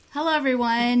Hello,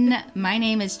 everyone. My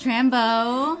name is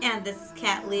Trambo. And this is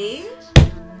Kat Lee.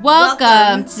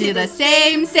 Welcome to the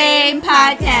Same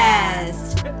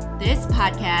Podcast. This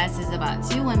podcast is about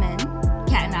two women,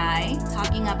 Kat and I,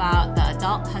 talking about the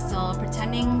adult hustle,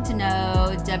 pretending to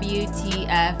know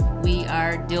WTF we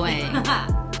are doing.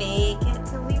 Fake it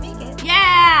till we make it.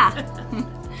 Yeah!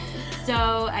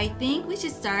 So I think we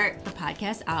should start the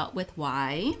podcast out with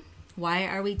why. Why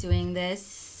are we doing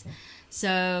this?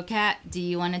 So, Kat, do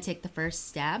you want to take the first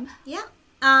stab? Yeah.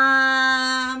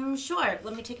 Sure.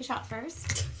 Let me take a shot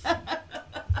first.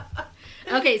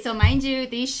 Okay, so mind you,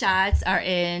 these shots are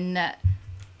in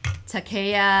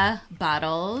Takea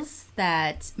bottles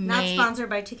that Not sponsored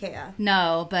by Takea.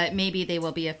 No, but maybe they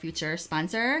will be a future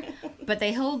sponsor. But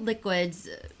they hold liquids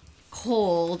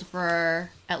cold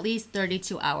for at least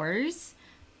 32 hours,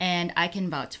 and I can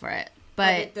vouch for it.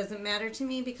 But it doesn't matter to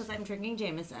me because I'm drinking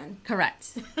Jameson.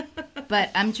 Correct. But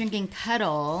I'm drinking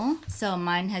Kettle, so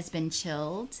mine has been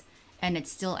chilled, and it's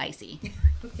still icy.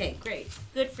 Okay, great.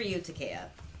 Good for you, Takea.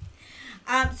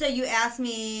 So you asked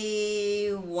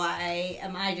me, why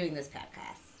am I doing this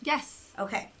podcast? Yes.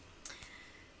 Okay.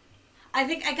 I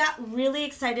think I got really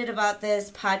excited about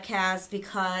this podcast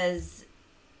because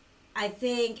I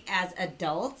think as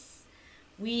adults,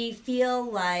 we feel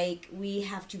like we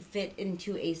have to fit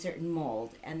into a certain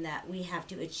mold and that we have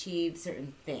to achieve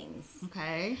certain things.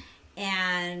 Okay.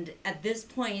 And at this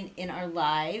point in our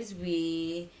lives,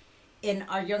 we, in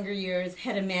our younger years,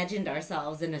 had imagined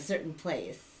ourselves in a certain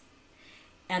place.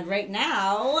 And right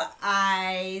now,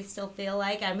 I still feel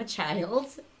like I'm a child,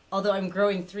 although I'm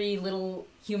growing 3 little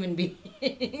human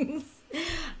beings.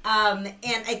 And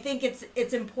I think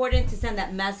it's important to send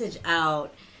that message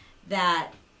out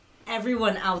that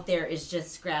everyone out there is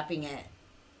just scrapping it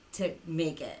to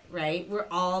make it, right? We're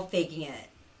all faking it.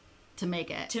 To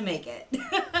make it. To make it.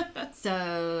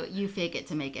 So you fake it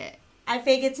to make it. I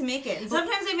fake it to make it. And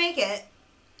sometimes I make it.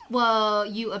 Well,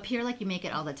 you appear like you make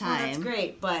it all the time. Well, that's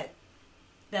great, but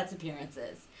that's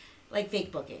appearances. Like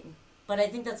fake booking. But I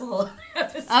think that's a whole other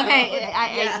episode. Okay,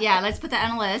 yeah, let's put that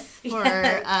on a list for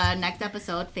next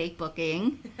episode, fake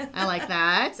booking. I like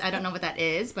that. I don't know what that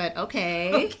is, but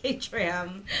okay. Okay,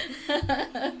 Tram.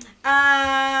 And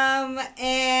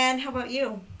how about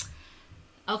you?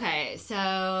 Okay,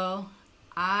 so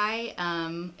I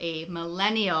am a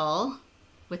millennial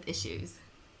with issues.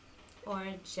 Or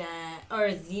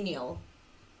Xennial.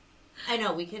 I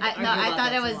know, we could argue No, I about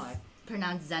thought that it was some more.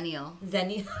 pronounced Zennial.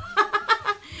 Zennial.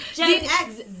 Gen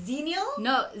X. Xennial?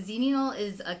 No, Xennial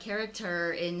is a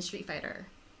character in Street Fighter.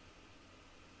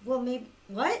 Well, maybe...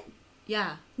 What?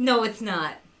 Yeah. No, it's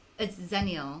not. It's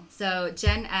Zennial. So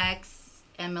Gen X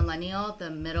and Millennial, the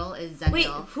middle is Zennial. Wait,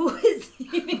 who is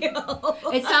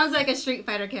Xennial? It sounds like a Street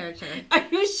Fighter character. Are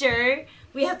you sure?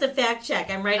 We have to fact check.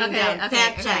 I'm writing down.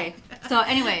 Fact check. So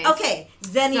anyways. Okay,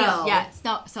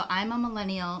 Zennial. So I'm a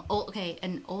millennial.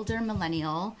 An older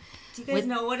millennial. Do you guys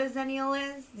know what a Xennial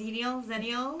is?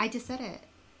 Xennial? I just said it.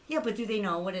 Yeah, but do they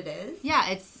know what it is? Yeah,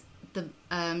 it's the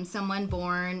someone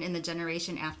born in the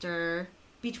generation after.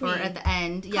 Between. Or at the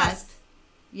end. Cusp. Yes.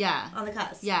 Yeah. On the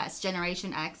cusp. Yes,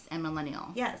 Generation X and Millennial.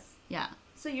 Yes. Yeah.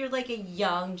 So you're like a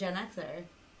young Gen Xer.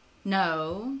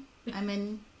 No, I'm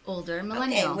an older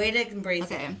millennial. Okay, way to embrace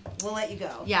it. We'll let you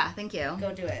go. Yeah, thank you.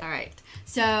 Go do it. All right.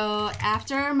 So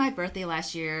after my birthday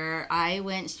last year, I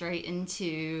went straight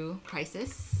into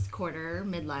crisis, quarter,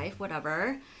 midlife,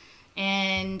 whatever.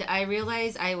 And I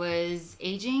realized I was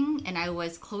aging and I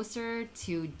was closer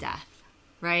to death,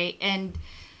 right? And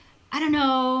I don't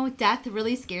know, death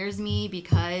really scares me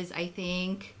because I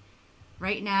think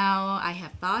right now I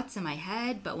have thoughts in my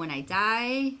head, but when I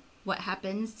die, what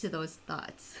happens to those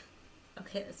thoughts?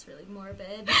 Okay, that's really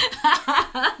morbid.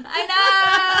 I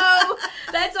know!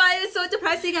 That's why it was so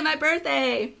depressing on my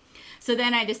birthday. So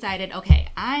then I decided, okay,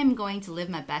 I'm going to live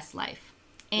my best life.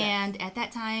 And at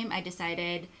that time, I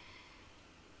decided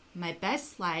my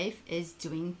best life is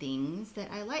doing things that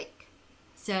I like.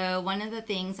 So one of the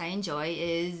things I enjoy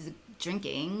is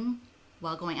drinking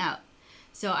while going out.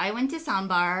 So I went to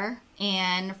Soundbar,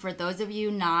 and for those of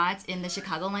you not in the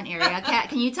Chicagoland area, Kat,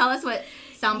 can you tell us what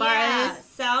Soundbar is?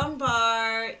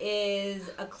 Soundbar is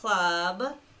a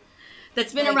club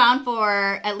that's been around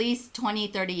for at least 20,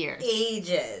 30 years.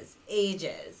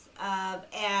 Ages.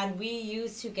 And we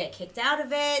used to get kicked out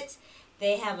of it.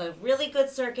 They have a really good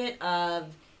circuit of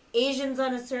Asians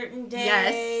on a certain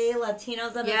day,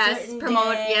 Latinos on a certain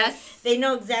day. Yes. They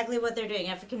know exactly what they're doing.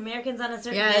 African Americans on a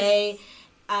certain day.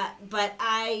 But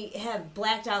I have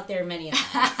blacked out there many a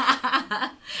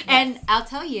times. And I'll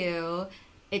tell you,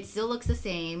 it still looks the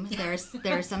same. There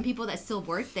are some people that still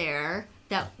work there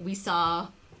that we saw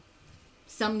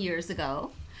some years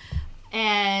ago.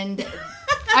 And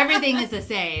everything is the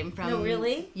same. No,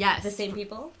 really? Yes. The same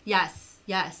people? Yes.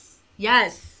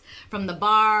 From the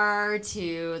bar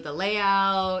to the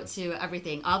layout to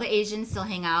everything. All the Asians still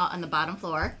hang out on the bottom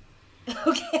floor.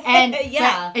 Okay. And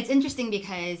yeah. but it's interesting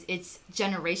because it's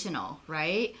generational,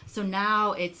 right? So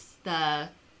now it's the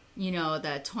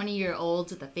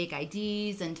 20-year-olds with the fake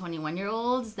IDs and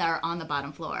 21-year-olds that are on the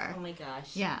bottom floor. Oh my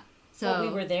gosh. Yeah. So well,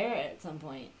 we were there at some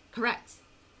point. Correct.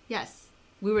 Yes.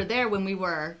 We were there when we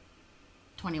were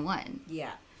 21.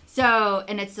 Yeah. So,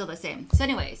 and it's still the same. So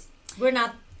anyways. We're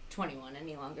not 21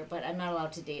 any longer, but I'm not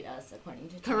allowed to date us according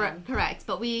to time. Correct.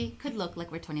 But we could look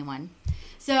like we're 21.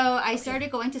 So I started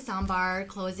going to Soundbar,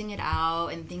 closing it out,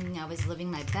 and thinking I was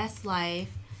living my best life.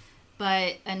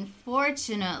 But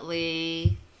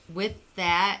unfortunately, with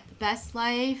that best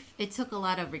life, it took a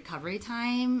lot of recovery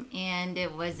time, and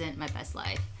it wasn't my best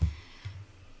life.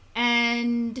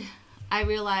 And I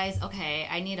realized, okay,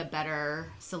 I need a better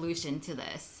solution to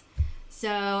this. So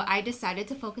I decided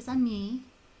to focus on me,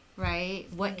 right?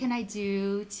 What can I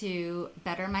do to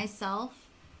better myself,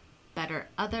 better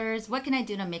others? What can I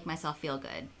do to make myself feel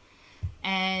good?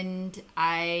 And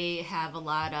I have a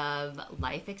lot of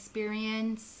life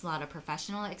experience, a lot of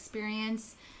professional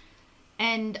experience,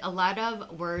 and a lot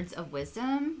of words of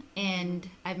wisdom. And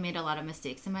I've made a lot of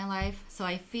mistakes in my life. So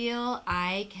I feel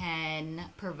I can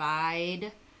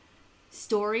provide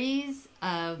stories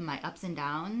of my ups and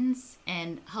downs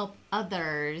and help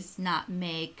others not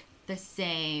make the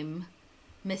same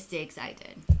mistakes I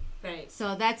did. Right.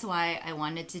 So that's why I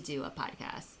wanted to do a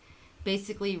podcast.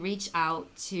 Basically reach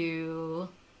out to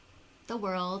the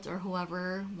world or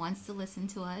whoever wants to listen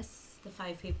to us. The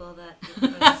 5 people that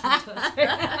listen to us right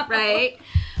now. Right.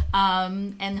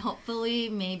 And hopefully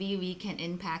maybe we can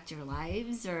impact your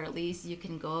lives, or at least you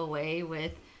can go away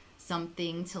with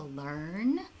something to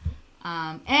learn.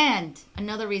 And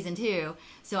another reason too,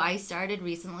 so I started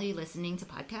recently listening to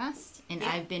podcasts, and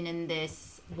I've been in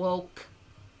this woke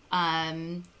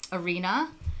arena,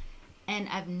 and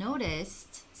I've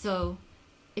noticed, so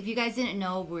if you guys didn't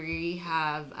know, we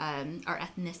have our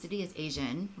ethnicity is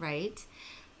Asian, right?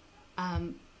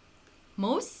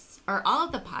 Most or all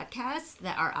of the podcasts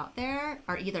that are out there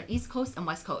are either East Coast and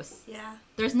West Coast. Yeah.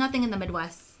 There's nothing in the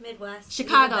Midwest.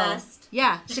 Chicago. Midwest.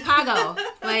 Yeah, Chicago.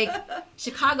 Like,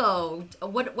 Chicago,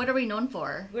 what are we known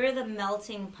for? We're the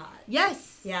melting pot.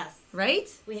 Yes. Yes. Right?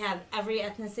 We have every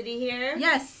ethnicity here.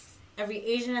 Yes. Every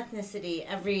Asian ethnicity,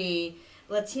 every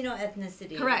Latino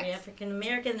ethnicity. Correct. Every African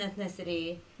American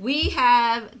ethnicity. We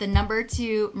have the number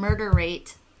 2 murder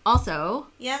rate also.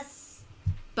 Yes.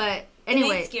 But anyway.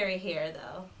 It ain't scary here,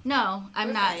 though. No, I'm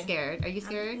We're not fine. scared. Are you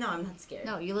scared? No, I'm not scared.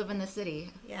 No, you live in the city.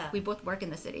 Yeah. We both work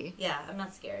in the city. Yeah, I'm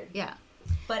not scared. Yeah.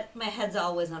 But my head's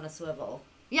always on a swivel.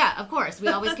 Yeah, of course. We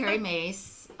always carry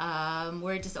mace.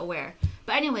 We're just aware.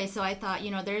 But anyway, so I thought,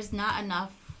 there's not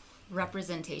enough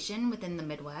representation within the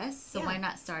Midwest, so why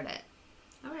not start it?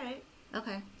 All right.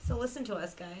 Okay. So listen to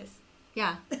us, guys.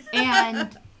 Yeah.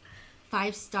 And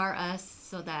 5-star us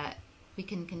so that we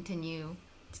can continue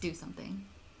to do something.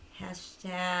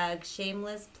 Hashtag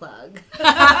shameless plug.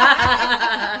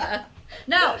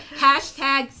 No.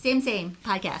 Hashtag same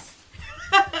podcast.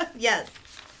 Yes.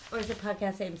 Or is it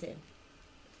podcast same?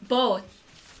 Both.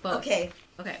 Okay.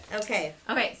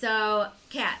 Okay. So,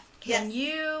 Kat, can Yes.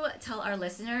 you tell our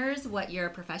listeners what your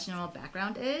professional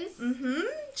background is? Mm-hmm.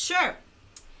 Sure.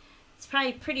 It's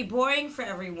probably pretty boring for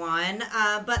everyone,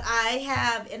 but I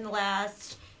have, in the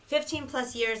last 15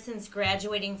 plus years since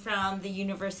graduating from the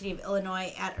University of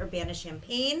Illinois at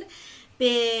Urbana-Champaign,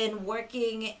 been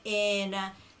working in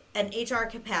an HR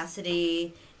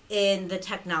capacity in the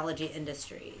technology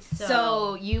industry.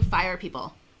 So you fire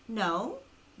people? No.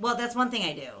 Well, that's one thing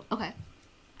I do. Okay.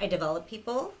 I develop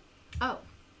people. Oh.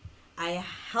 I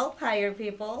help hire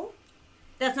people.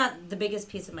 That's not the biggest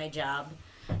piece of my job.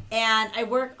 And I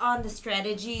work on the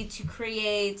strategy to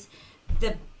create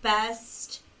the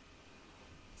best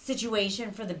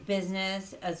situation for the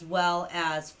business as well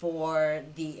as for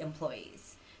the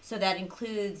employees. So that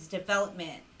includes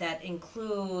development, that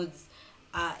includes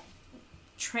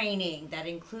training, that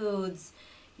includes,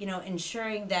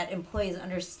 ensuring that employees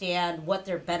understand what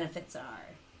their benefits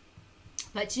are.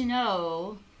 But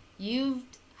you've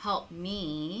helped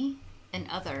me and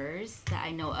others that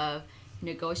I know of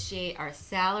negotiate our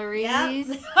salaries,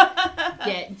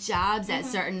 get jobs at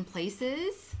certain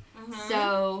places.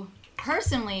 So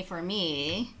personally for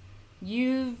me,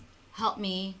 you've helped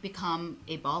me become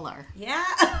a baller. Yeah.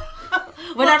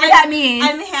 Whatever that means.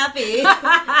 I'm happy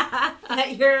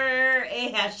that you're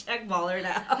a hashtag baller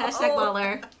now. Hashtag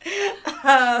baller.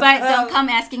 But don't come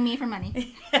asking me for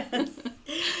money. Yes.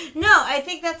 No, I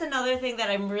think that's another thing that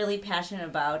I'm really passionate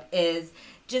about is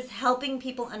just helping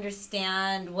people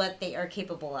understand what they are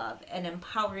capable of and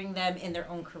empowering them in their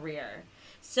own career.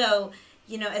 So,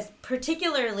 as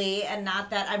particularly, and not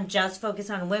that I'm just focused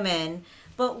on women,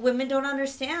 but women don't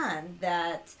understand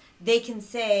that they can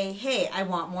say, hey, I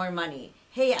want more money.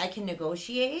 Hey, I can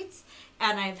negotiate.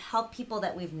 And I've helped people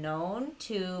that we've known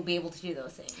to be able to do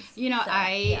those things.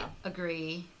 I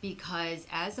agree, because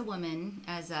as a woman,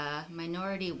 as a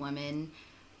minority woman,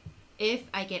 if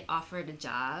I get offered a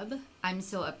job, I'm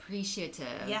so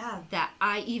appreciative that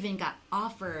I even got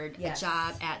offered a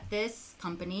job at this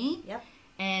company. Yep.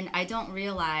 And I don't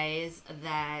realize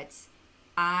that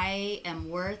I am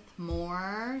worth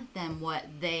more than what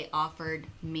they offered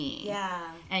me. Yeah.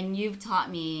 And you've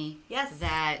taught me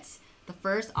that the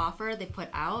first offer they put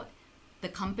out, the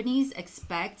companies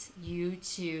expect you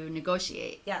to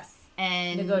negotiate. Yes.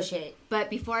 And negotiate. But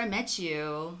before I met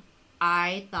you,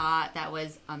 I thought that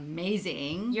was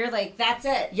amazing. You're like, that's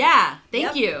it. Yeah.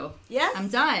 Thank you. Yes. I'm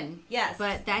done. Yes.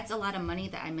 But that's a lot of money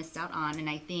that I missed out on. And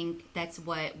I think that's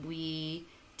what we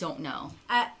don't know.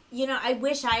 I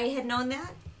wish I had known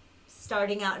that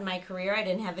starting out in my career. I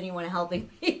didn't have anyone helping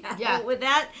me out with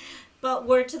that. But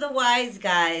word to the wise,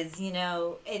 guys,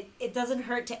 it doesn't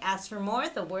hurt to ask for more.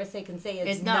 The worst they can say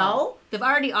is no. They've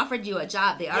already offered you a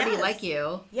job. They already like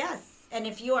you. Yes. And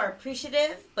if you are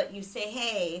appreciative, but you say,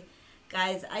 hey,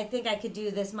 guys, I think I could do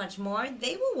this much more,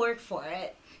 they will work for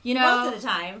it. Most of the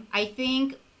time. I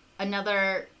think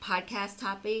another podcast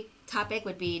topic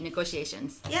would be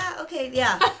negotiations. Yeah, okay,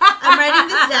 yeah. I'm writing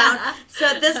this down. So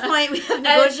at this point, we have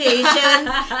negotiations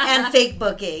and fake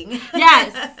booking.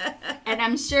 Yes. And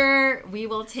I'm sure we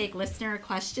will take listener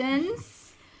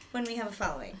questions. When we have a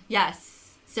following.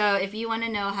 Yes. So if you want to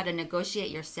know how to negotiate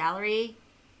your salary,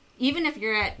 even if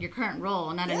you're at your current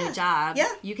role, not a new job,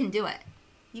 you can do it.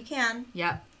 You can.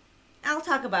 Yep. I'll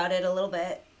talk about it a little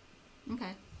bit.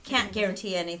 Okay. Can't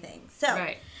guarantee anything. So,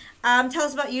 right. Tell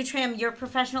us about you, Tram, your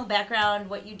professional background,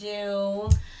 what you do.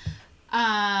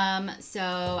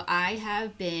 So I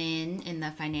have been in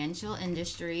the financial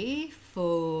industry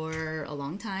for a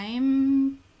long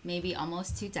time, maybe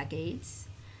almost 2 decades.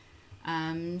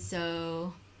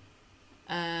 What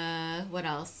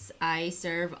else? I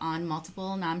serve on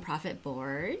multiple nonprofit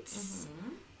boards,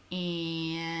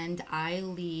 and I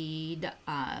lead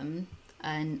an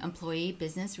employee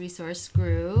business resource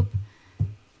group.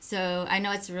 So I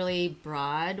know it's really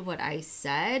broad what I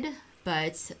said,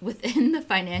 but within the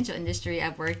financial industry,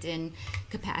 I've worked in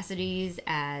capacities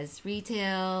as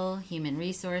retail, human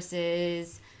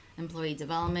resources, employee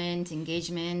development,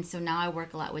 engagement. So now I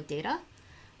work a lot with data.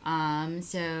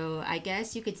 So I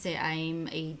guess you could say I'm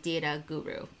a data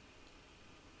guru.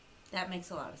 That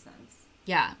makes a lot of sense.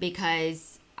 Yeah,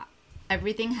 because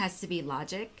everything has to be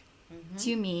logic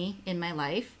to me in my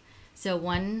life. So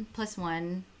 1 +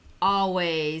 1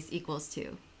 always equals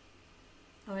 2.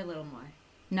 Or a little more.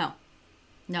 No,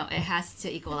 it has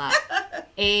to equal out.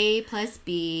 A plus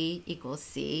B equals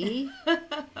C.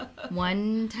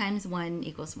 1 × 1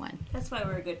 = 1. That's why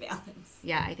we're a good balance.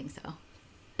 Yeah, I think so.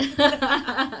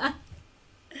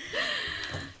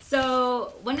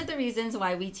 So one of the reasons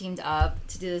why we teamed up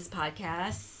to do this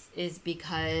podcast is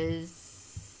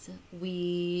because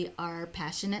we are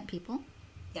passionate people.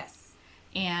 Yes.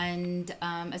 And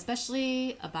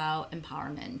especially about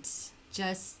empowerment.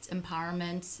 Just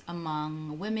empowerment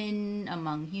among women,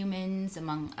 among humans,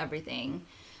 among everything.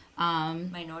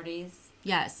 Minorities.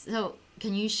 Yes. So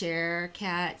can you share,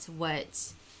 Kat,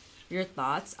 what your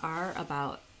thoughts are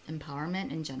about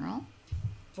empowerment in general?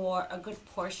 For a good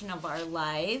portion of our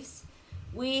lives,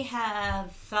 we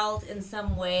have felt in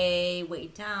some way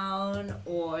weighed down,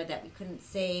 or that we couldn't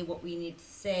say what we needed to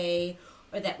say,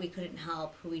 or that we couldn't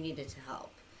help who we needed to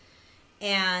help.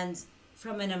 And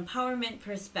from an empowerment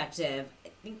perspective, I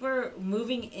think we're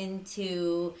moving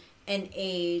into an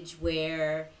age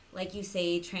where, like you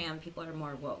say, Tram, people are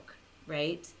more woke,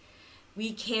 right?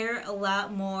 We care a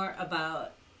lot more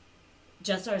about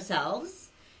just ourselves.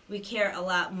 We care a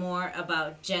lot more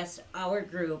about just our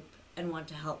group and want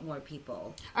to help more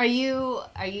people. Are you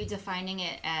defining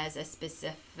it as a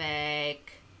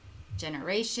specific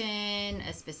generation,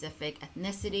 a specific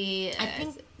ethnicity? I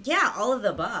think, all of the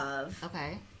above.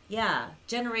 Okay. Yeah,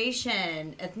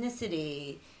 generation,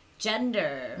 ethnicity,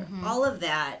 gender, all of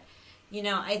that.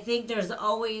 I think there's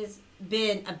always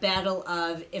been a battle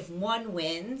of if one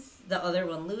wins, the other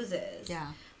one loses.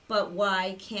 Yeah. But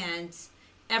why can't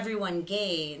everyone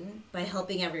gain by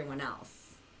helping everyone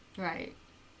else? Right.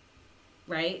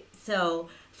 Right? So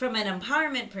from an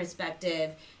empowerment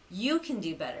perspective, you can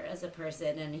do better as a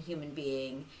person and a human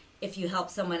being if you help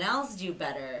someone else do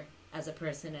better as a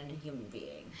person and a human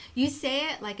being. You say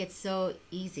it like it's so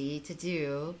easy to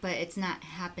do, but it's not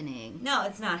happening. No,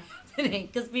 it's not happening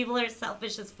because people are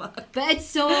selfish as fuck. But it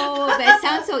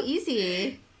sounds so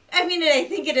easy. I mean, I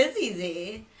think it is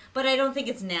easy, but I don't think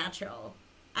it's natural.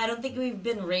 I don't think we've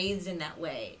been raised in that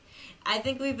way. I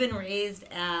think we've been raised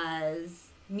as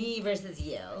me versus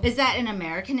you. Is that an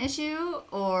American issue,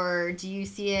 or do you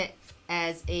see it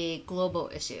as a global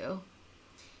issue?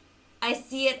 I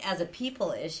see it as a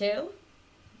people issue.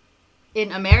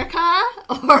 In America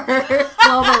or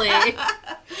globally?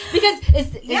 Because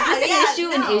is this an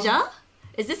issue in Asia?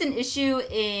 Is this an issue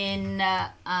in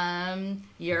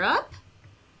Europe?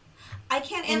 I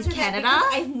can't answer that because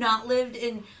I've not lived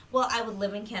in... Well, I would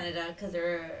live in Canada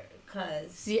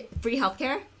because free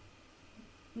healthcare?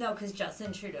 No, because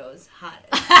Justin Trudeau's hot.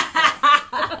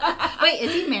 Wait,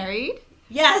 is he married?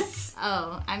 Yes.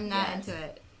 Oh, I'm not into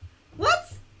it.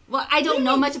 What? Well, I don't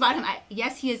know much about him.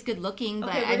 Yes, he is good looking,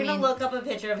 but we're going to look up a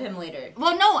picture of him later.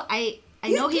 Well, no, I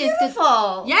know he is good.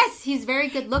 Yes, he's very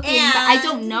good looking, but I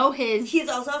don't know his... He's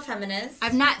also a feminist.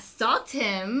 I've not stalked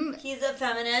him. He's a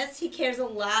feminist. He cares a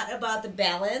lot about the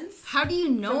balance. How do you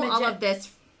know all of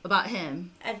this about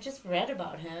him? I've just read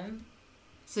about him.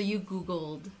 So you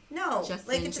Googled? No,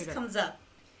 it just comes up.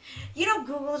 You know,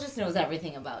 Google just knows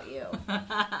everything about you.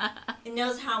 It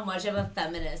knows how much of a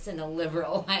feminist and a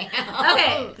liberal I am.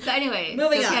 Okay, so anyway.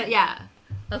 Moving on. Yeah.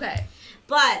 Okay.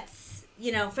 But,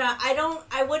 you know,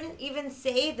 I wouldn't even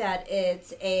say that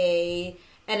it's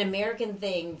an American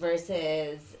thing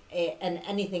versus an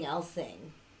anything else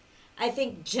thing. I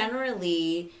think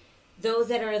generally those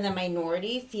that are in the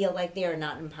minority feel like they are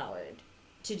not empowered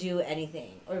to do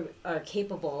anything or are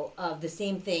capable of the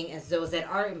same thing as those that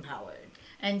are empowered.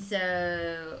 And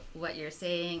so what you're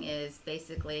saying is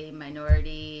basically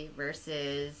minority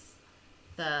versus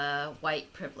the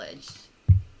white privileged.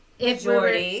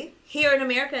 Majority. Here in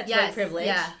America, it's white privilege.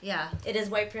 Yeah. It is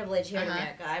white privilege here in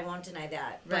America. I won't deny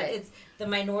that. But it's the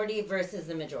minority versus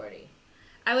the majority.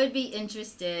 I would be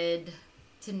interested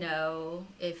to know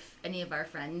if any of our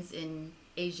friends in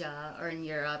Asia or in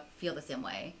Europe feel the same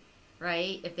way,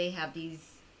 right? If they have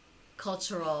these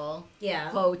cultural,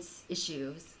 quotes,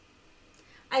 issues.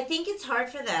 I think it's hard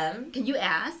for them. Can you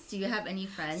ask? Do you have any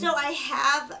friends? So I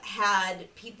have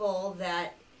had people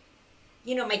that,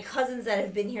 you know, my cousins that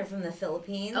have been here from the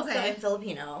Philippines. Okay. So I'm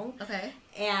Filipino. Okay.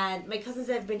 And my cousins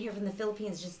that have been here from the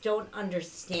Philippines just don't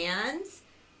understand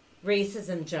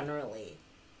racism generally.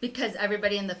 Because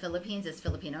everybody in the Philippines is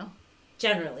Filipino?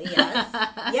 Generally, yes.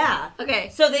 Yeah. Okay.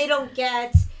 So they don't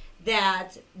get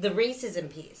that the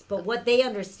racism piece. But what they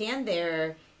understand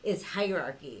there is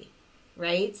hierarchy,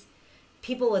 right?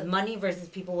 People with money versus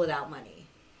people without money.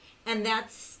 And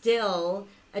that's still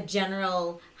a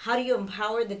general, how do you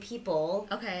empower the people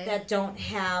that don't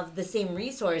have the same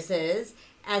resources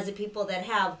as the people that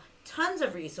have tons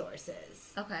of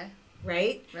resources? Okay.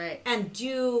 Right? Right. And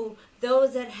do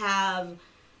those that have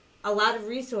a lot of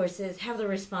resources have the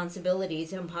responsibility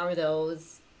to empower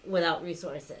those without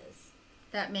resources?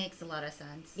 That makes a lot of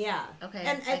sense. Yeah. Okay.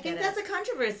 And I think that's a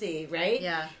controversy, right?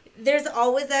 Yeah. There's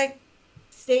always that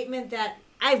statement that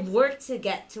I've worked to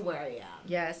get to where I am.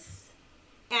 Yes.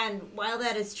 And while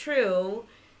that is true,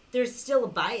 there's still a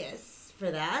bias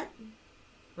for that,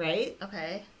 right?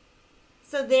 Okay.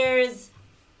 So there's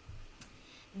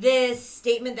this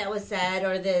statement that was said,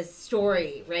 or this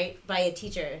story, right, by a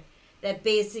teacher that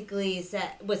basically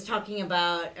was talking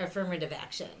about affirmative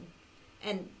action.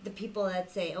 And the people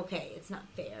that say, okay, it's not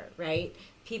fair, right?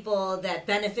 People that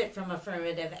benefit from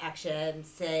affirmative action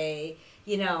say,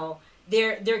 you know,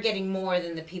 they're getting more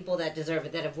than the people that deserve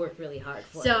it, that have worked really hard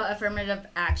for it. So affirmative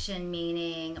action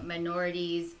meaning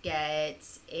minorities get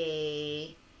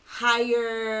a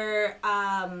higher,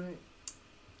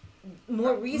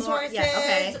 more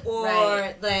resources,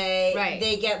 or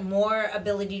they get more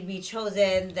ability to be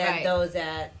chosen than those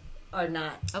that are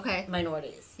not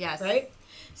minorities. Yes. Right?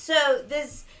 So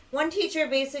this one teacher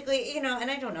basically, you know, and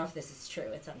I don't know if this is true.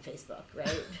 It's on Facebook,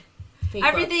 right?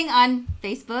 Everything on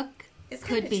Facebook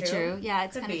could be true. True. Yeah,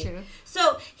 it's kind of true.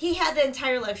 So he had the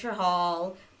entire lecture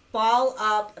hall ball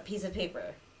up a piece of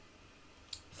paper.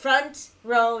 Front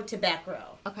row to back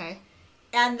row. Okay.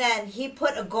 And then he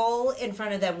put a goal in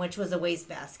front of them, which was a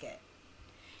wastebasket.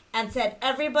 And said,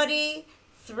 everybody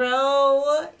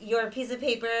throw your piece of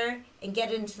paper and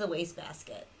get into the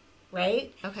wastebasket.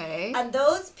 Right? Okay. And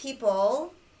those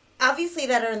people, obviously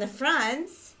that are in the front.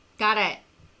 Got it.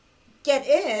 Get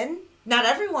in. Not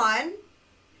everyone.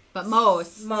 But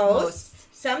most.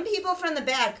 Some people from the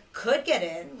back could get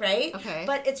in, right? Okay.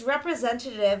 But it's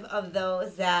representative of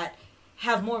those that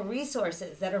have more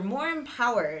resources, that are more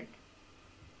empowered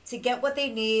to get what they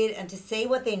need and to say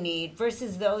what they need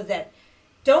versus those that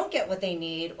don't get what they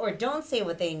need or don't say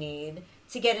what they need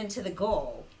to get into the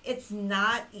goal. It's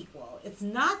not equal. It's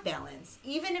not balanced,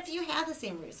 even if you have the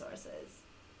same resources.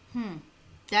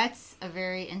 That's a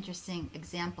very interesting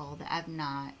example that I've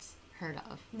not heard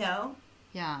of. No?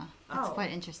 Yeah, that's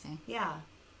quite interesting. Yeah.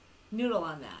 Noodle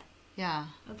on that. Yeah.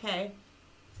 Okay.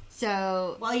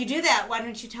 So while you do that, why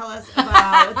don't you tell us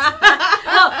about...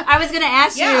 I was going to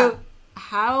ask Yeah. you,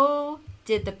 how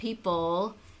did the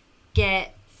people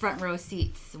get front row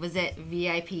seats? Was it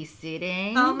VIP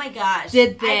seating? Oh my gosh.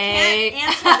 Did they... I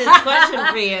can't answer this question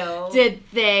for you. Did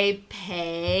they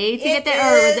pay to get there?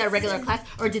 Or was it a regular class?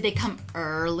 Or did they come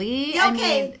early? Yeah, I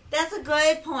okay, mean, that's a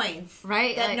good point.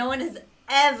 right? That Like- no one has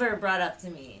ever brought up to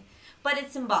me. But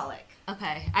it's symbolic.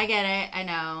 Okay, I get it. I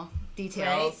know.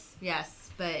 Details. Right? Yes,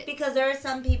 but Because there are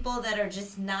some people that are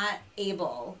just not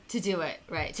able to do it,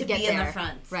 right. to get be there. in the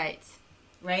front. Right.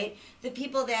 Right? The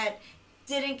people that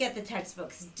didn't get the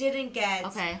textbooks, didn't get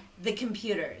Okay. the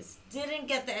computers, didn't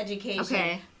get the education,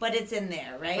 Okay. but it's in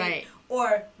there, right? Right.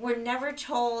 Or we're never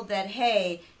told that,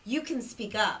 hey, you can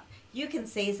speak up, you can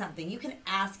say something, you can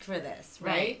ask for this,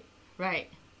 right? Right.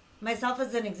 Myself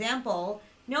as an example,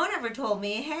 no one ever told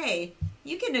me, hey,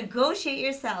 you can negotiate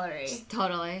your salary.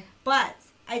 Totally. But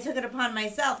I took it upon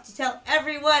myself to tell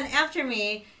everyone after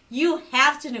me, you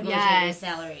have to negotiate your Yes.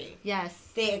 salary. Yes.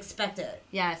 They expect it,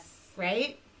 Yes.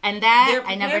 right? And that They're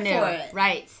I never prepared knew. for it.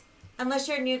 Right. Unless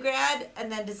you're a new grad,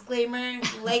 and then disclaimer,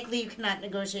 likely you cannot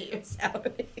negotiate your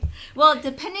salary. Well,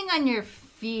 depending on your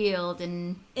field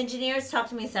and Engineers, talk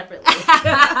to me separately.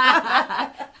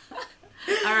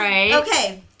 all right.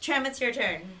 Okay, Tram, it's your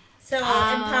turn. So,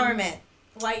 empowerment.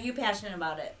 Why are you passionate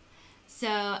about it?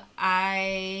 So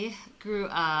I grew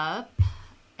up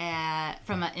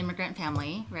from an immigrant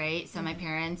family, right? So my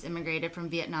parents immigrated from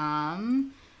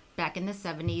Vietnam back in the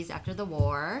 70s after the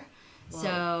war. Whoa.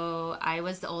 So I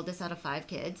was the oldest out of 5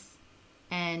 kids.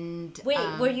 And Wait,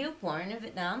 were you born in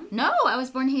Vietnam? No, I was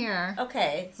born here.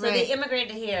 Okay, so Right. they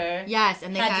immigrated here. Yes,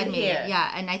 and they Had had you me. here.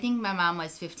 Yeah, and I think my mom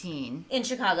was 15 In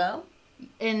Chicago?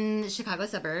 in the Chicago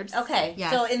suburbs. Okay,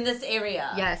 Yes. so in this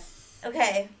area. Yes.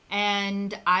 Okay.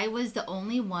 And I was the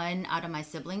only one out of my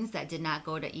siblings that did not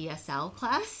go to ESL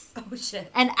class. Oh,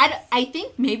 shit. And I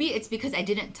think maybe it's because I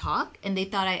didn't talk and they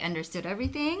thought I understood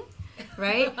everything,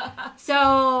 right?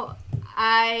 So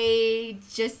I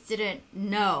just didn't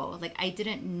know. Like, I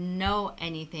didn't know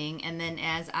anything. And then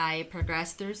as I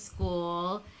progressed through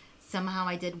school, somehow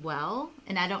I did well.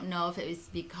 And I don't know if it was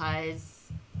because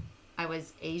I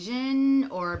was Asian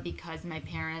or because my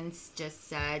parents just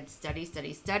said study,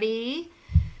 study, study.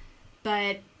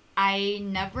 But I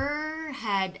never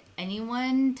had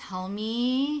anyone tell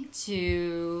me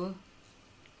to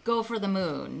go for the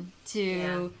moon,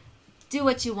 to do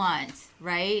what you want,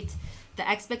 right? The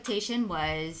expectation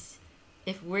was,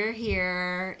 if we're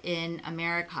here in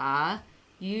America,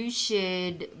 you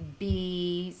should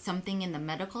be something in the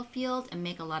medical field and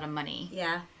make a lot of money.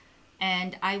 Yeah.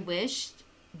 And I wished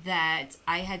that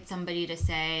I had somebody to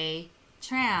say,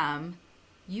 Tram,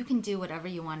 you can do whatever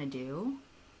you want to do.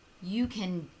 You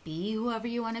can be whoever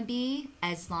you want to be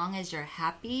as long as you're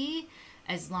happy,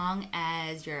 as long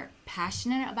as you're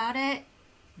passionate about it.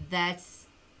 That's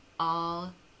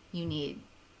all you need,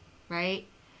 right?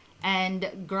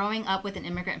 And growing up with an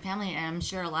immigrant family, and I'm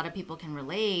sure a lot of people can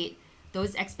relate,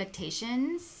 those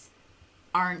expectations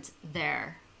aren't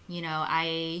there. You know,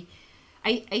 I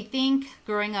think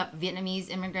growing up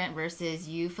Vietnamese immigrant versus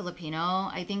you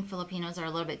Filipino, I think Filipinos are a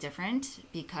little bit different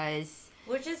because...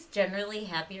 We're just generally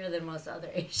happier than most other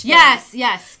Asians. Yes.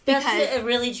 That's Because, a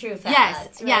really true fact,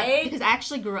 yes, right? yeah. Because I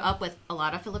actually grew up with a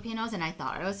lot of Filipinos and I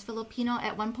thought I was Filipino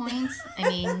at one point. I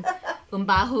mean,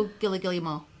 umbahu gili-gili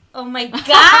mo. Oh my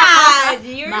god!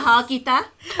 You're... Mahal kita.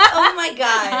 Oh my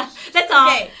gosh. That's all.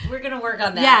 Okay, we're gonna work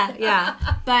on that. Yeah.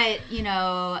 But, you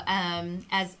know,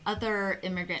 as other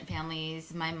immigrant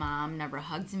families, my mom never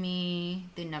hugged me.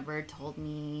 They never told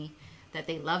me that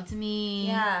they loved me.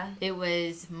 Yeah. It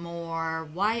was more,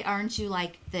 why aren't you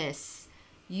like this?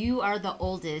 You are the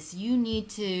oldest. You need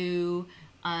to,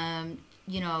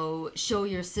 show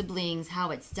your siblings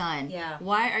how it's done. Yeah.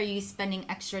 Why are you spending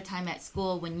extra time at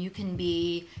school when you can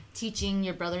be teaching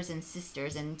your brothers and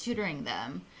sisters and tutoring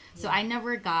them? So I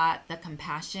never got the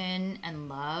compassion and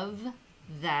love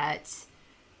that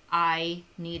I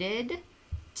needed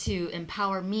to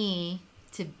empower me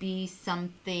to be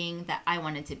something that I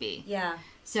wanted to be. Yeah.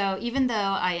 So even though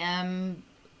I am,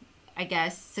 I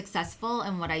guess, successful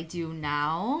in what I do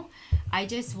now, I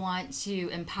just want to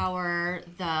empower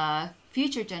the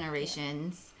future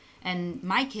generations and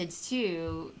my kids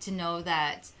too to know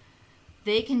that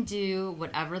they can do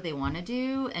whatever they want to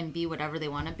do and be whatever they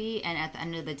want to be. And at the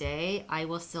end of the day, I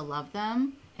will still love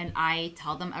them. And I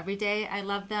tell them every day I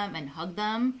love them and hug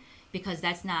them, because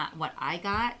that's not what I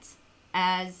got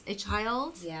as a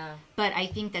child. Yeah. But I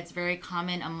think that's very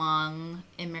common among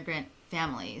immigrant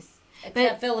families.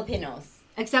 Except Filipinos.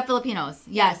 Except Filipinos,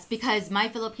 yes. Because my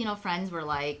Filipino friends were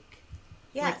like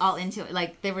all into it.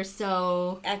 Like, they were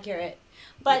so... accurate.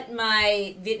 But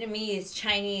my Vietnamese,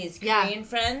 Chinese, Korean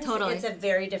friends, totally. It's a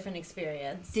very different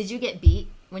experience. Did you get beat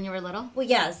when you were little? Well,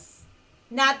 yes.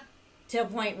 Not to a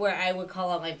point where I would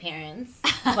call out my parents,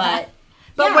 but...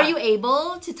 But were you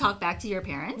able to talk back to your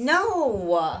parents?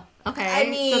 No. Okay. I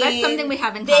mean... so that's something we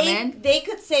have in common. They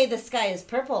could say the sky is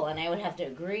purple, and I would have to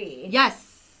agree. Yes.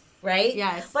 Right?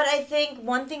 Yes. But I think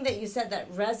one thing that you said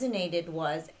that resonated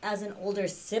was, as an older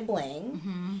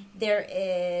sibling, there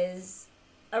is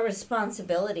a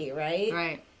responsibility, right?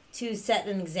 Right. To set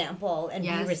an example and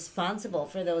be responsible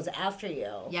for those after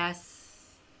you. Yes.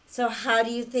 So how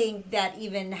do you think that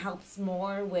even helps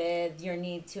more with your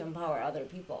need to empower other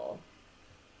people?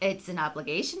 It's an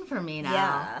obligation for me now.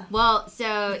 Yeah. Well,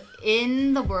 so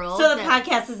in the world... So the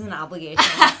podcast is an obligation.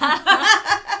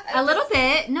 A little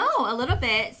bit. No, a little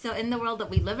bit. So in the world that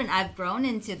we live in, I've grown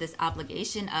into this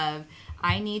obligation of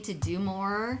I need to do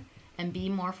more and be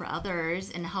more for others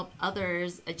and help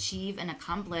others achieve and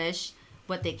accomplish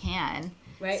what they can.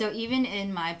 Right. So even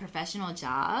in my professional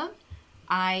job,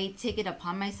 I take it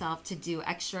upon myself to do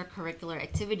extracurricular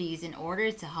activities in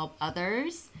order to help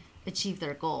others achieve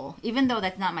their goal. Even though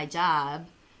that's not my job,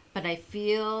 but I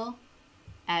feel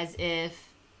as if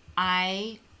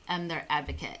I am their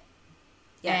advocate.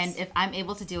 Yes. And if I'm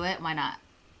able to do it, why not?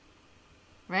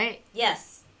 Right?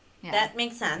 Yes. Yeah. That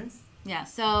makes sense. Yeah.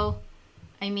 So,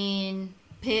 I mean,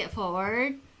 pay it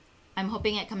forward. I'm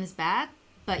hoping it comes back.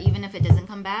 But even if it doesn't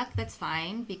come back, that's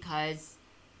fine, because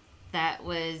that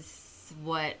was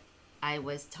what I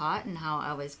was taught and how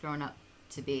I was grown up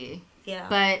to be. Yeah.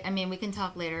 But, I mean, we can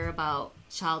talk later about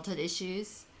childhood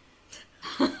issues.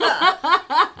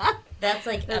 That's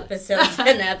like episodes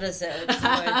and episodes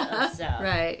worth of stuff.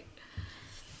 Right.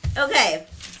 Okay.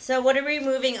 So what are we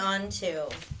moving on to?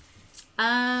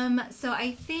 So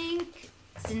I think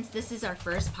since this is our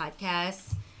first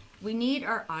podcast, we need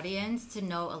our audience to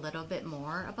know a little bit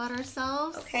more about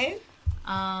ourselves. Okay.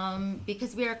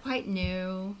 Because we are quite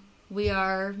new. We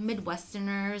are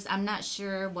Midwesterners. I'm not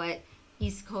sure what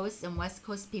East Coast and West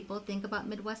Coast people think about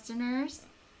Midwesterners.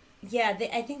 Yeah,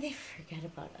 I think they forget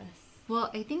about us. Well,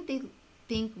 I think they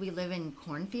think we live in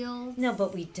cornfields. No,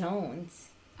 but we don't.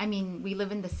 I mean, we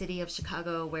live in the city of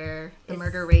Chicago, where the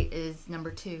murder rate is number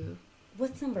 2.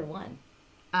 What's number 1?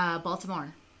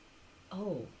 Baltimore.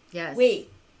 Oh. Yes.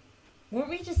 Wait. Weren't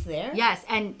we just there? Yes,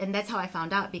 and that's how I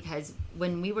found out, because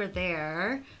when we were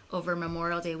there over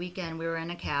Memorial Day weekend, we were in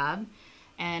a cab,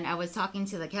 and I was talking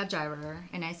to the cab driver,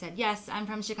 and I said, yes, I'm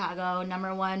from Chicago,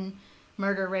 number 1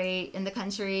 murder rate in the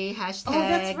country, hashtag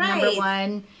that's right. number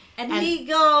 1. And he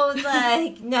goes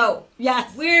like, no.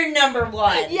 Yes. We're number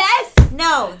 1. Yes.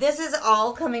 No, this is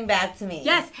all coming back to me.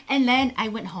 Yes. And then I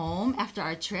went home after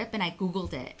our trip and I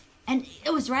Googled it. And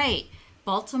it was right.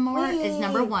 Baltimore is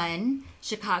number 1,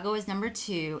 Chicago is number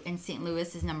 2, and St.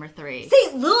 Louis is number 3.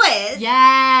 St. Louis?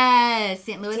 Yes.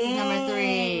 St. Louis is number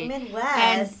 3.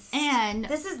 Midwest. And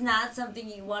this is not something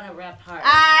you want to wrap hard.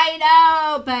 I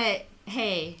know, but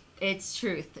hey, it's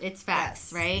truth. It's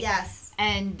facts, yes. right? Yes.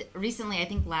 And recently, I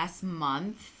think last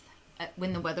month,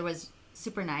 when the weather was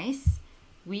super nice,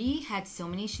 we had so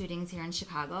many shootings here in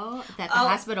Chicago that the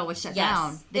hospital was shut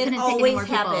down. They couldn't take any more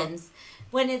people. It always happens.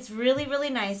 When it's really, really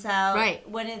nice out. Right.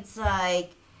 When it's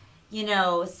like,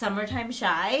 summertime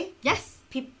shy. Yes.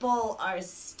 People are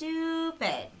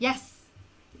stupid. Yes.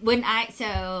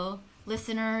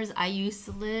 Listeners, I used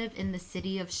to live in the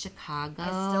city of Chicago.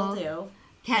 I still do.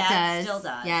 Kat still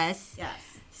does. Yes.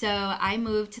 Yes. So I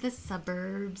moved to the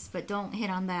suburbs, but don't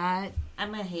hate on that.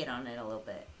 I'm going to hate on it a little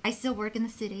bit. I still work in the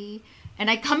city.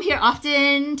 And I come here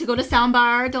often to go to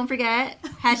Soundbar. Don't forget.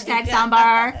 Hashtag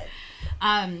Soundbar.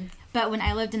 But when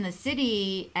I lived in the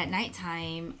city at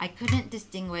nighttime, I couldn't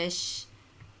distinguish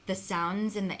the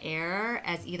sounds in the air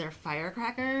as either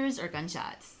firecrackers or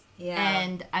gunshots. Yeah.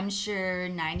 And I'm sure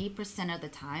 90% of the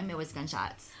time it was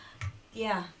gunshots.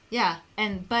 Yeah. Yeah.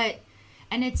 And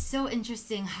it's so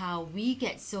interesting how we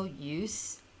get so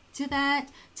used to that,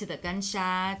 to the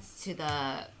gunshots, to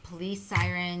the police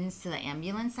sirens, to the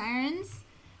ambulance sirens,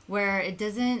 where it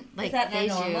doesn't Is that phase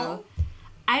not normal? you.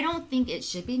 I don't think it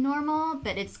should be normal,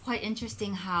 but it's quite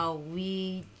interesting how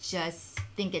we just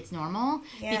think it's normal.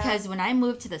 Yeah. Because when I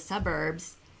moved to the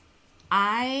suburbs,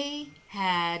 I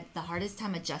had the hardest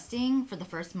time adjusting for the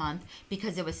first month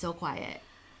because it was so quiet.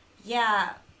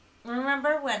 Yeah.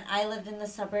 Remember when I lived in the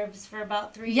suburbs for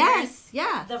about 3 years? Yes,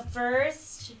 yeah. The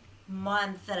first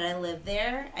month that I lived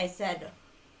there, I said,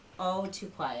 oh, too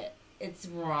quiet. It's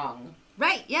wrong.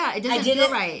 Right, yeah, it doesn't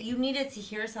feel right. You needed to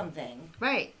hear something.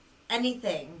 Right.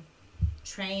 Anything.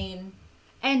 Train.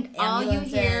 And all you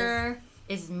ambulances. hear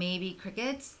is maybe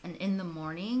crickets, and in the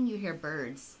morning you hear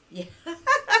birds. Yeah.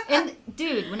 And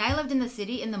dude, when I lived in the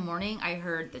city, in the morning I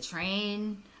heard the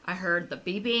train, I heard the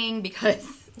beeping because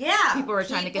Yeah. people were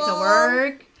trying to get to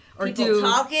work. Or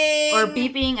talking. Or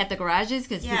beeping at the garages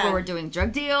because people were doing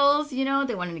drug deals, you know,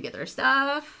 they wanted to get their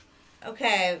stuff.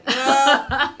 Okay, well,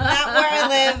 not where I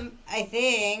live, I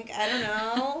think. I don't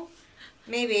know.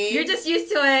 Maybe. You're just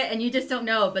used to it and you just don't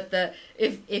know. But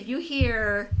if you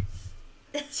hear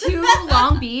 2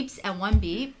 long beeps and 1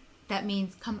 beep, that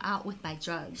means come out with my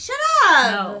drugs. Shut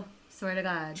up! No. Swear to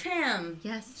God. Tram.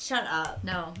 Yes. Shut up.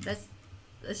 No, that's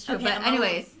true. Okay, but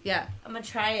anyways, yeah. I'm gonna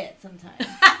try it sometime.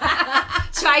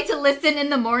 Try to listen in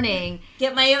the morning.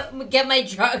 Get my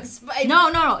drugs.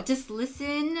 No. Just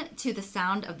listen to the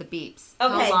sound of the beeps.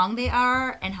 Okay. How long they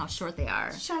are and how short they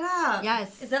are. Shut up.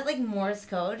 Yes. Is that like Morse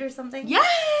code or something?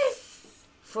 Yes.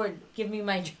 For give me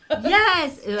my drugs.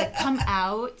 Yes. Like, come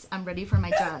out. I'm ready for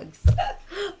my drugs.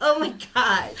 Oh my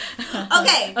god.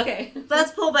 Okay. Okay.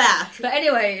 Let's pull back. But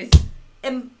anyways.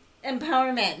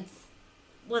 Empowerment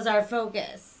was our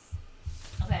focus.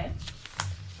 Okay.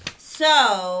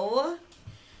 So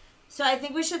I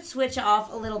think we should switch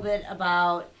off a little bit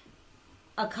about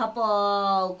a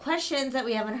couple questions that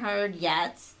we haven't heard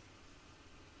yet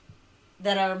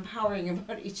that are empowering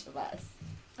about each of us.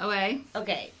 Okay.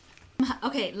 Okay.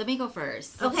 Let me go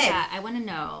first. Okay. Yeah, I want to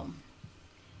know,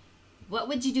 what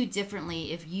would you do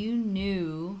differently if you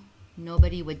knew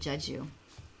nobody would judge you?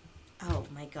 Oh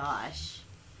my gosh.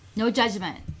 No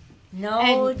judgment.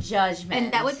 No judgment.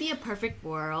 And that would be a perfect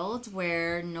world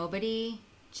where nobody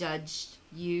judged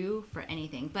you for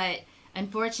anything. But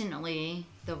unfortunately,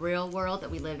 the real world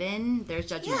that we live in, there's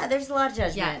judgment. Yeah, there's a lot of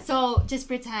judgment. Yeah, so just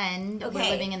pretend we're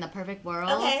Okay. living in the perfect world.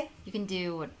 Okay. You can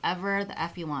do whatever the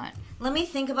F you want. Let me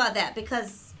think about that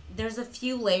because there's a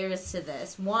few layers to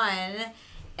this. One,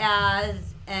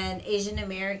 as an Asian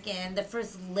American, the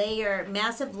first layer,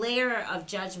 massive layer of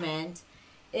judgment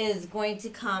is going to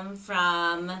come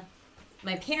from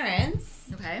my parents,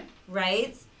 Okay.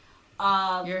 right?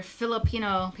 Your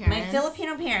Filipino parents. My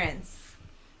Filipino parents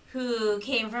who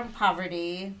came from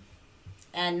poverty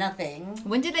and nothing.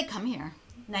 When did they come here?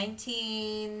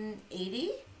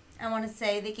 1980? I want to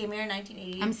say they came here in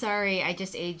 1980. I'm sorry, I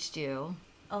just aged you.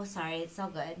 Oh, sorry. It's all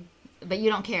good. But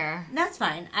you don't care. That's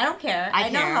fine. I don't care. I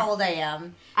know care. how old I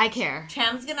am. I care.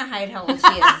 Tram's gonna hide how old she is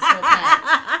this whole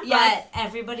time. Yet,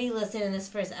 everybody listening in this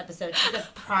first episode, she's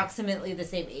approximately the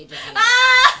same age as me.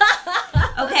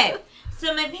 Okay,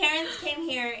 so my parents came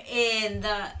here in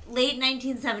the late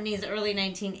 1970s, early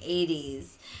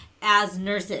 1980s as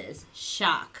nurses.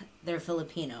 Shock. They're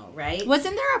Filipino, right?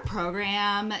 Wasn't there a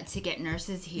program to get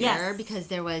nurses here? Yes. Because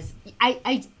there was...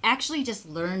 I actually just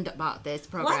learned about this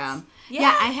program. What? Yeah,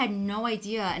 Yeah. I had no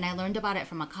idea, and I learned about it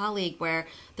from a colleague where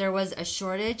there was a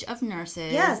shortage of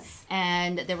nurses. Yes.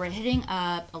 And they were hitting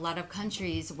up a lot of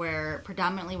countries where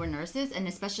predominantly were nurses, and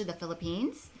especially the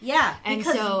Philippines. Yeah, And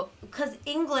because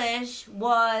English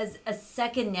was a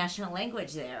second national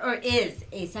language there, or is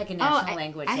a second national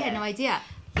language I there. had no idea.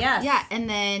 Yes. Yeah, and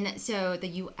then so the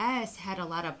U.S. had a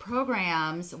lot of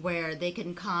programs where they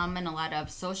can come, and a lot of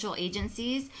social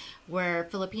agencies where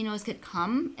Filipinos could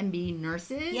come and be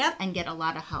nurses Yep. and get a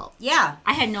lot of help. Yeah.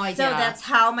 I had no idea. So that's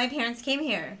how my parents came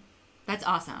here. That's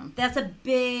awesome. That's a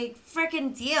big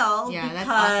freaking deal. Yeah, because that's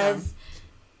awesome.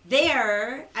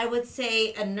 there, I would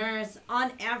say a nurse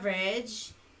on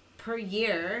average per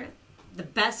year, the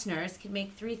best nurse could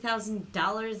make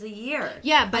 $3,000 a year.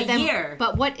 Yeah, but a year.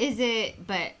 But what is it?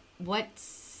 But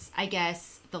what's I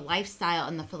guess the lifestyle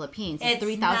in the Philippines? Is It's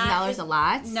 $3,000 a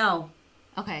lot? No.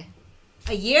 Okay.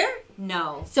 A year?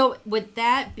 No. So would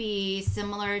that be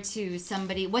similar to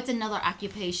somebody? What's another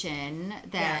occupation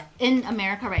that in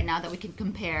America right now that we can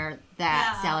compare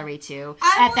that Yeah. salary to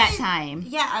I at that would- time?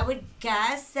 Yeah, I would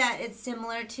guess that it's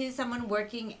similar to someone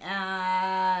working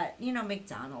at,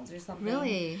 McDonald's or something.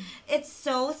 Really? It's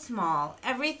so small.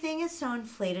 Everything is so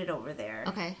inflated over there.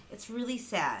 Okay. It's really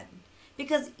sad.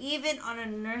 Because even on a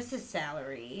nurse's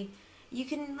salary, you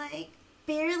can,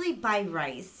 barely buy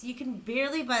rice. You can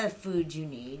barely buy the food you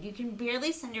need. You can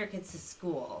barely send your kids to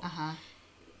school. Uh-huh.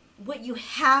 What you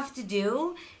have to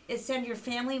do is send your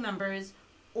family members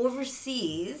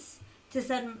overseas to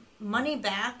send money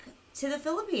back to the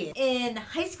Philippines. In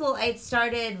high school, I had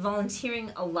started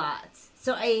volunteering a lot.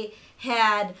 So I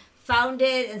had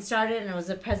founded and started and was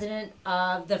the president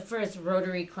of the first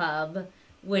Rotary Club,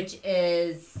 which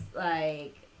is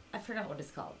like, I forgot what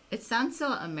it's called. It sounds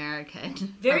so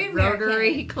American. Very American.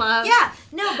 Rotary Club. Yeah,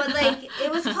 no, but like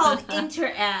it was called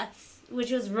Interact,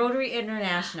 which was Rotary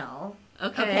International.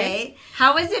 Okay.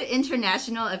 How is it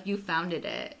international if you founded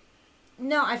it?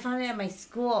 No, I found it at my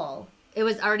school. It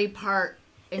was already part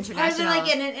international. It's part of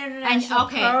like an international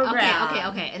program.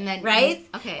 Okay. And then right?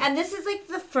 Okay. And this is like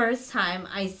the first time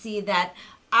I see that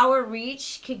our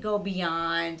reach could go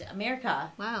beyond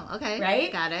America. Wow, okay.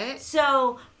 Right? Got it.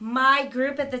 So my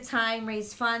group at the time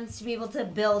raised funds to be able to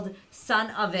build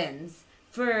sun ovens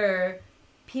for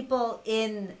people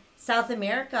in South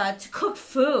America to cook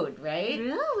food, right?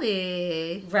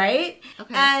 Really? Right?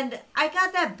 Okay. And I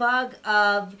got that bug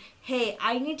of, hey,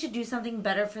 I need to do something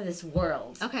better for this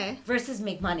world. Okay. Versus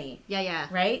make money. Yeah.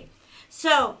 Right?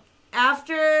 So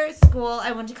after school,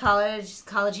 I went to college.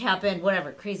 College happened,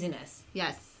 whatever, craziness.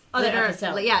 Yes. Other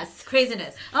episode. Yes.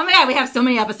 Craziness. Oh my God, we have so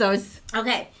many episodes.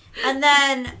 Okay. And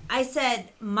then I said,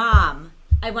 Mom,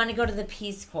 I want to go to the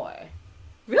Peace Corps.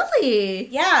 Really?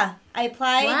 Yeah. I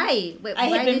applied. Why? Wait, I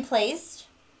had been placed.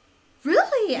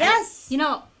 Really? Yes.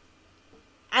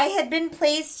 I had been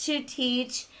placed to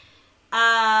teach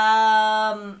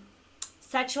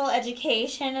sexual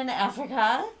education in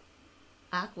Africa.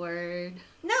 Awkward.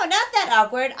 No, not that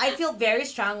awkward. I feel very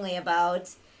strongly about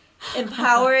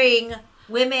empowering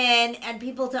women and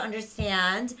people to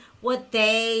understand what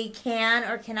they can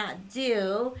or cannot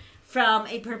do from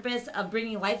a purpose of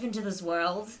bringing life into this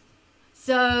world.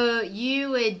 So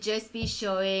you would just be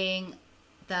showing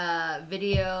the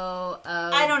video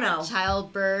of I don't know.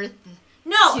 childbirth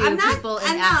No, to I'm not. people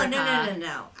in Africa.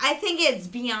 No. I think it's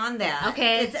beyond that.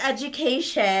 Okay. It's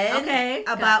education Okay.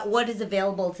 about what is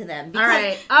available to them. All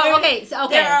right. Oh, okay. So,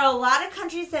 okay. There are a lot of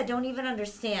countries that don't even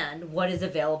understand what is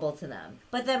available to them.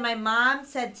 But then my mom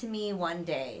said to me one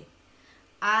day,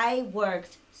 I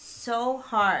worked so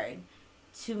hard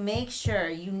to make sure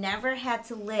you never had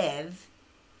to live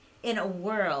in a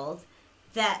world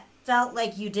that felt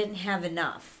like you didn't have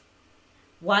enough.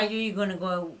 Why are you going to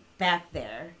go back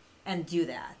there and do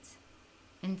that?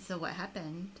 And so what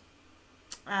happened?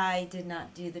 I did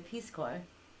not do the Peace Corps.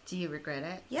 Do you regret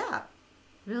it? Yeah.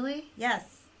 Really?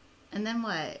 Yes. And then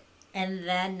what? And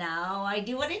then now I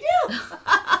do what I do.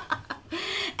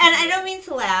 And I don't mean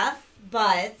to laugh,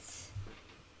 but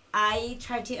I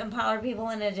try to empower people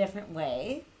in a different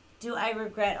way. Do I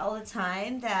regret all the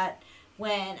time that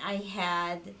when I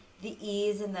had the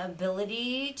ease and the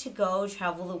ability to go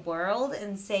travel the world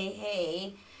and say,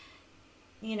 hey,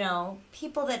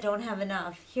 people that don't have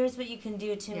enough, here's what you can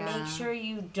do to make sure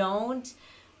you don't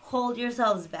hold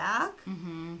yourselves back.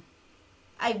 Mm-hmm.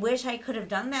 I wish I could have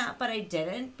done that, but I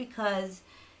didn't because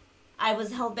I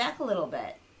was held back a little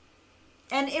bit.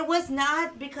 And it was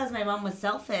not because my mom was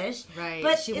selfish. Right.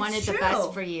 But she wanted the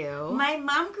best for you. My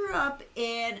mom grew up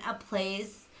in a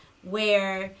place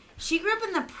where she grew up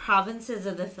in the provinces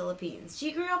of the Philippines.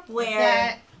 She grew up where... Is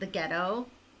that the ghetto?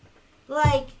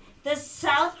 Like, the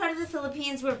south part of the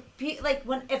Philippines where,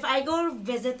 if I go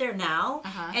visit there now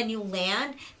and you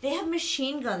land, they have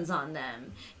machine guns on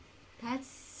them. That's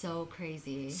so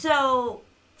crazy. So,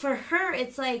 for her,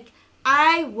 it's like,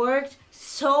 I worked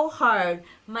so hard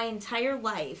my entire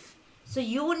life so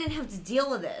you wouldn't have to deal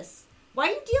with this. Why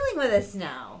are you dealing with this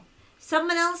now?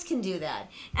 Someone else can do that.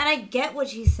 And I get what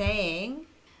she's saying.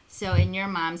 So in your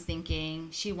mom's thinking,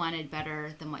 she wanted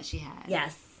better than what she had.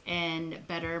 Yes. And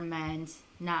better meant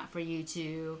not for you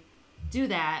to do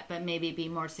that, but maybe be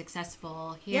more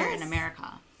successful here in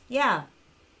America. Yeah.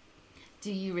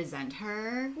 Do you resent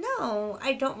her? No,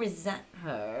 I don't resent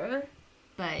her.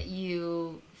 But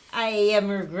you... I am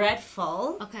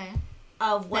regretful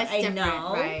of what That's I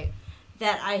know right.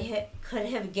 that I could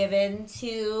have given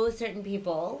to certain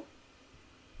people.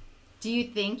 Do you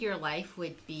think your life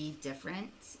would be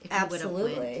different if Absolutely. you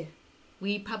would have went?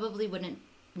 We probably wouldn't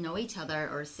know each other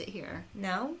or sit here.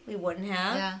 No, we wouldn't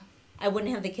have. Yeah. I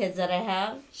wouldn't have the kids that I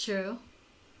have. True.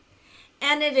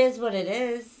 And it is what it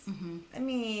is. Mm-hmm. I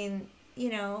mean,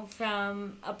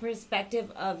 from a perspective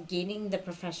of gaining the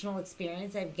professional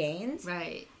experience I've gained.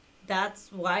 Right.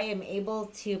 That's why I'm able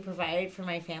to provide for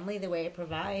my family the way I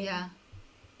provide. Yeah.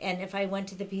 And if I went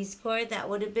to the Peace Corps, that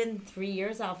would have been 3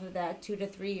 years off of that, 2 to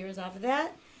 3 years off of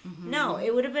that. Mm-hmm. No,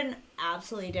 it would have been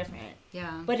absolutely different.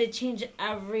 Yeah. But it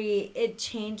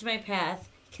changed my path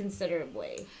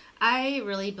considerably. I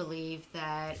really believe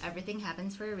that everything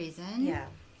happens for a reason. Yeah.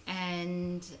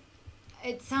 And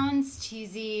it sounds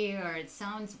cheesy or it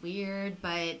sounds weird,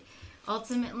 but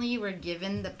ultimately we're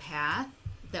given the path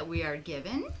that we are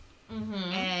given. Mm-hmm.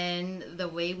 And the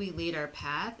way we lead our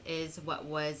path is what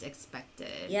was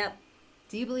expected. Yep.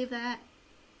 Do you believe that?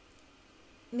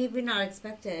 Maybe not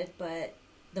expected, but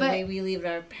the way we lead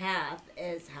our path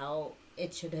is how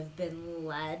it should have been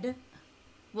led.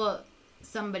 Well,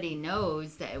 somebody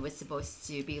knows that it was supposed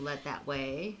to be led that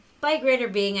way. By a greater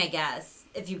being, I guess,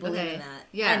 if you believe in that.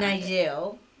 Yeah. And I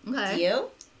do. Okay. Do you?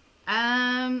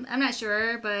 I'm not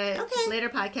sure, but later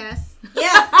podcast.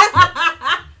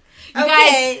 Yeah. You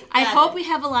guys, I hope we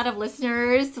have a lot of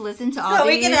listeners to listen to all so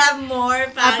these we can have more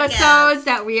episodes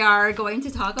that we are going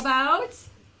to talk about.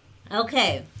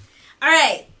 Okay. All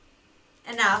right.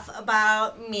 Enough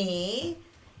about me.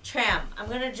 Tram, I'm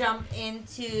going to jump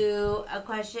into a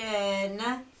question.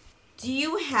 Do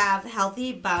you have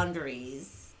healthy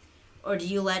boundaries, or do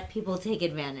you let people take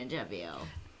advantage of you?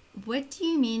 What do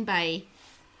you mean by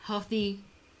healthy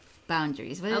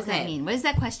boundaries? What does that mean? What does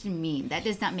that question mean? That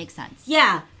does not make sense.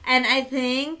 Yeah, and I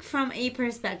think from a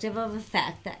perspective of the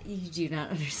fact that you do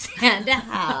not understand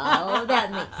how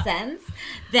that makes sense,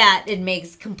 that it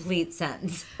makes complete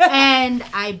sense. And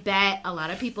I bet a lot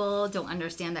of people don't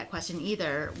understand that question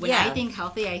either. When I think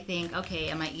healthy, I think, okay,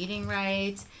 am I eating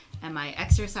right? Am I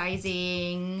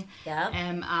exercising? Yep.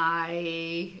 Am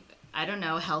I don't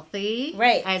know, healthy?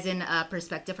 Right. As in a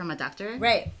perspective from a doctor?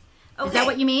 Right. Okay. Is that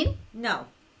what you mean? No.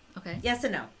 Okay. Yes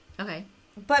and no. Okay.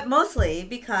 But mostly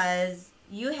because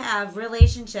you have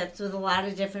relationships with a lot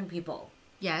of different people.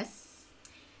 Yes.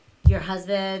 Your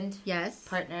husband. Yes.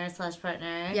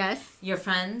 Partner/partner. Yes. Your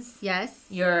friends. Yes.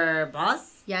 Your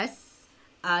boss. Yes.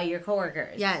 Your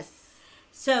coworkers. Yes.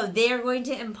 So they are going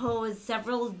to impose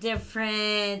several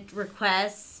different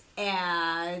requests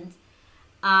and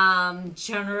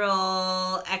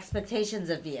general expectations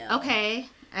of you. Okay.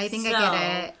 I think I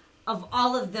get it. Of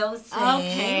all of those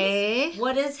things,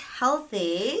 what is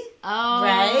healthy? Oh.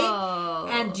 Right?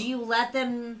 And do you let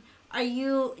them, do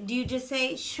you just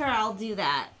say, sure, I'll do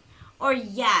that? Or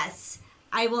yes,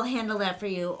 I will handle that for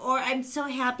you. Or I'm so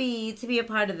happy to be a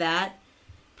part of that.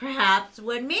 Perhaps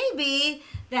when maybe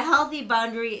the healthy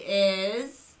boundary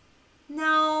is,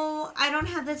 no, I don't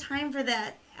have the time for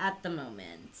that at the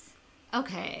moment.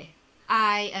 Okay.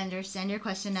 I understand your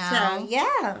question now. So,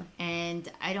 yeah.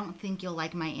 And I don't think you'll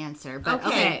like my answer, but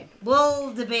okay.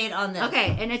 We'll debate on this.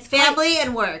 Okay, and it's family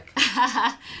and work.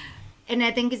 And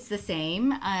I think it's the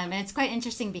same. And it's quite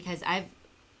interesting because I've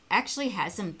actually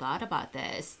had some thought about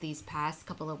this these past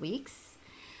couple of weeks.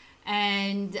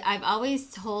 And I've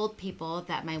always told people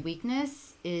that my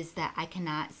weakness is that I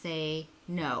cannot say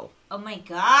no. Oh my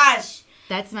gosh.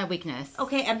 That's my weakness.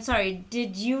 Okay, I'm sorry.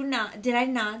 Did I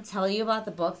not tell you about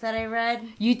the book that I read?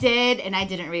 You did, and I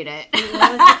didn't read it. What was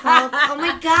it called? Oh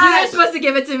my gosh. You were supposed to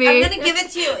give it to me. I'm going to give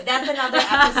it to you. That's another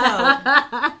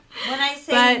episode. When I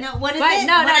say no, what is it?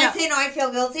 I say no, I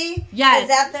feel guilty? Yes. Is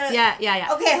that the... Yeah.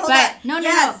 Okay, hold on. No.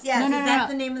 Yes. No, Is that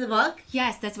the name of the book?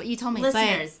 Yes, that's what you told me.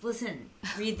 Listeners, listen.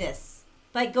 Read this.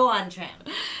 But go on, Tram.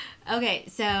 Okay,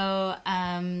 so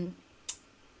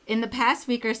in the past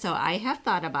week or so, I have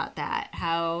thought about that.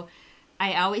 How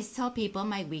I always tell people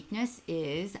my weakness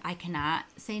is I cannot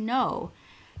say no.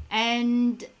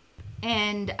 And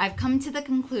I've come to the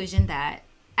conclusion that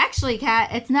actually,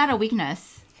 Kat, it's not a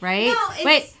weakness, right? No,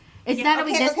 it's not a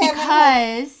weakness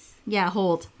because... Yeah,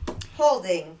 hold.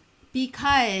 Holding.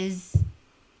 Because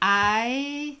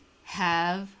I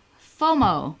have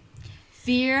FOMO.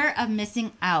 Fear of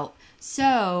missing out.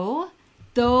 So,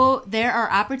 though there are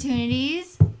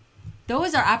opportunities...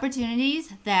 Those are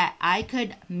opportunities that I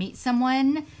could meet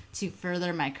someone to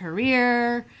further my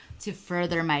career, to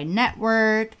further my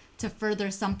network, to further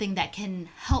something that can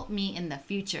help me in the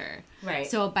future. Right.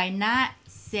 So by not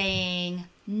saying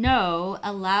no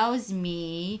allows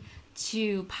me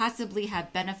to possibly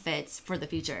have benefits for the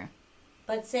future.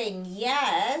 But saying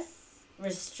yes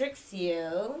restricts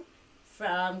you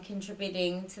from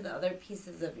contributing to the other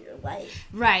pieces of your life.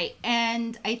 Right.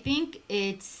 And I think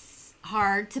it's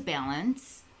hard to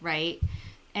balance, right?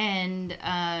 And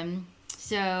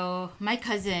so my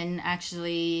cousin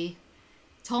actually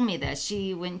told me this.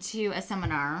 She went to a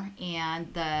seminar,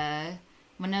 and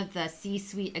one of the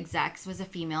C-suite execs was a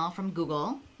female from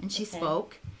Google, and she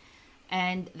spoke.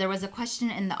 And there was a question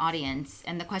in the audience,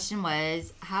 and the question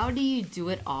was, how do you do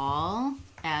it all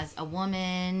as a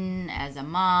woman, as a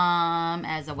mom,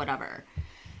 as a whatever?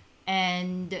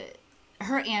 And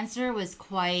her answer was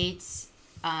quite...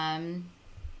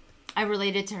 I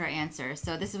related to her answer.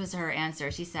 So this was her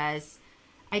answer. She says,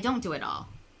 I don't do it all,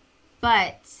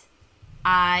 but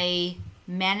I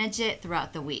manage it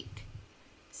throughout the week.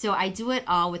 So I do it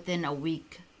all within a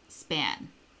week span,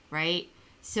 right?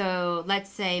 So let's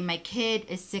say my kid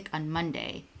is sick on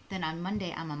Monday. Then on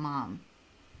Monday, I'm a mom.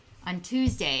 On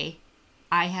Tuesday,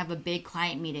 I have a big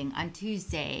client meeting. On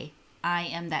Tuesday, I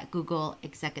am that Google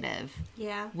executive.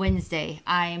 Yeah. Wednesday,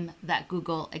 I'm that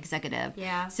Google executive.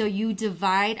 Yeah. So you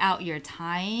divide out your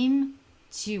time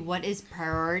to what is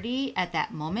priority at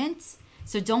that moment.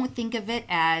 So don't think of it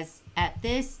as at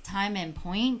this time and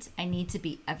point, I need to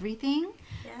be everything.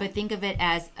 Yeah. But think of it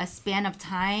as a span of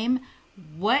time.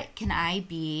 What can I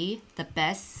be the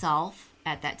best self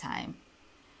at that time?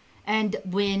 And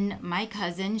when my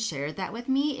cousin shared that with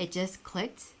me, it just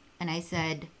clicked. And I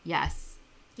said, yes,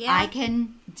 I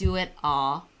can do it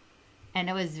all. And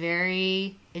it was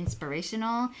very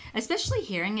inspirational, especially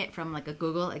hearing it from like a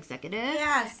Google executive.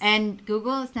 Yes. And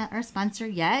Google is not our sponsor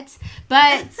yet,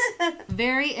 but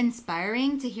very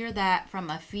inspiring to hear that from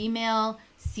a female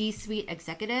C-suite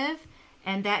executive.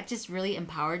 And that just really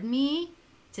empowered me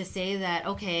to say that,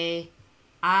 okay,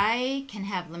 I can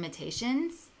have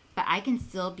limitations, but I can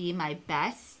still be my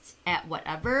best at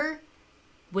whatever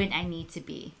when I need to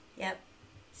be. Yep.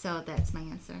 So that's my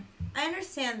answer. I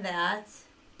understand that.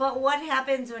 But what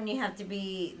happens when you have to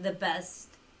be the best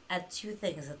at two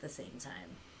things at the same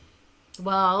time?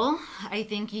 Well, I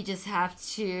think you just have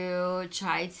to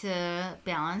try to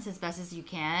balance as best as you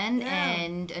can. Yeah.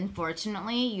 And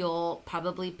unfortunately, you'll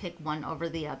probably pick one over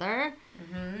the other.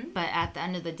 Mm-hmm. But at the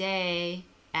end of the day,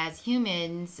 as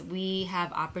humans, we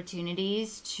have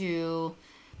opportunities to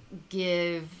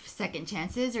give second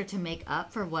chances or to make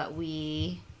up for what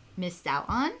we missed out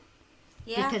on.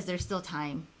 Yeah. Because there's still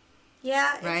time.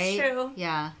 Yeah, Right? it's true.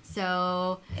 Yeah.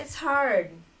 So It's hard.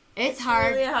 it's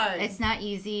hard. Really hard. It's not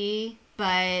easy,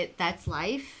 but that's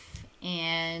life.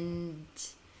 And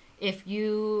if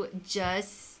you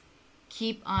just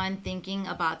keep on thinking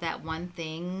about that one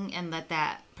thing and let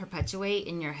that perpetuate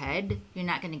in your head, you're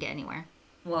not going to get anywhere.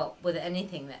 Well, with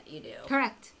anything that you do.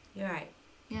 Correct. You're right.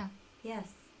 Yeah. Yes.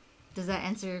 Does that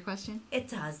answer your question? It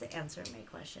does answer my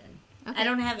question. Okay. I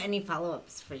don't have any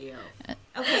follow-ups for you.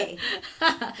 Okay.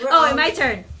 Oh, my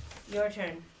turn. Your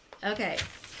turn. Okay.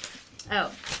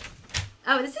 Oh,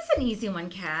 this is an easy one,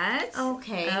 Kat.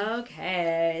 Okay.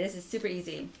 Okay, this is super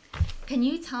easy. Can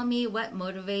you tell me what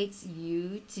motivates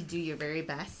you to do your very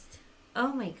best? Oh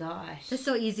my gosh. That's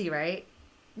so easy, right?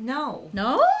 No.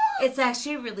 No? It's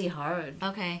actually really hard.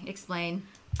 Okay, explain.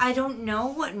 I don't know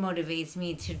what motivates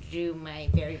me to do my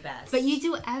very best. But you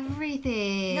do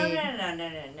everything. No.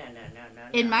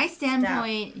 In my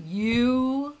standpoint,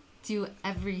 you do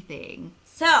everything.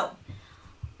 So,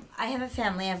 I have a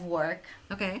family, I have work,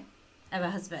 Okay. I have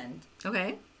a husband,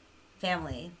 Okay.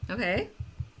 family. Okay.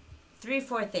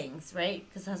 3-4 things, right?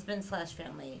 Because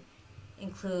husband/family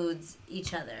includes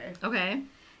each other. Okay.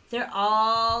 They're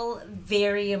all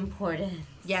very important.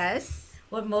 Yes.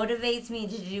 What motivates me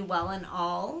to do well in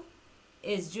all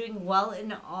is doing well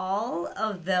in all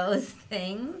of those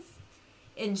things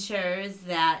ensures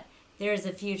that there's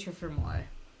a future for more,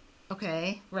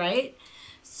 Okay. right?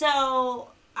 So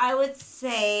I would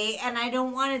say, and I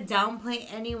don't want to downplay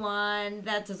anyone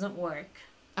that doesn't work,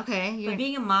 Okay. but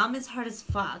being a mom is hard as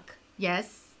fuck.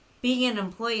 Yes. Being an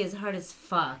employee is hard as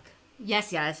fuck.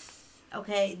 Yes, yes.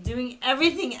 Okay? Doing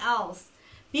everything else,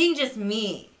 being just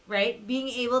me, right? Being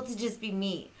able to just be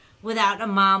me without a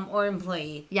mom or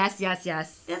employee. Yes, yes,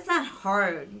 yes. That's not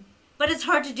hard. But it's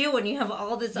hard to do when you have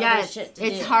all this other Yes, shit to do.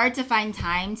 it's hard to find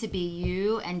time to be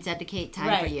you and dedicate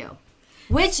time for Right. you,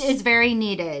 which is very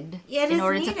needed Yeah, it in is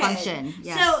order needed. to function.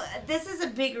 Yes. So this is a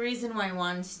big reason why I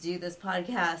wanted to do this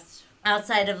podcast.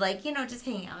 Outside of just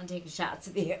hanging out and taking shots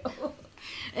with you.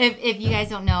 if you guys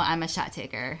don't know, I'm a shot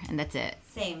taker, and that's it.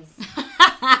 Same.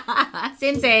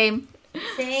 Same.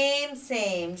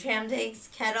 Same. Tram takes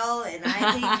Kettle and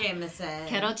I take Jameson.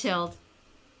 Kettle chilled.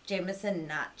 Jameson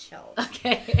not chilled.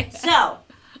 Okay. So,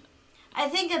 I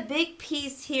think a big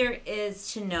piece here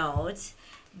is to note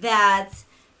that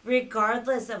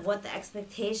regardless of what the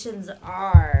expectations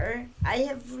are, I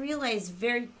have realized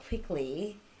very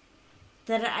quickly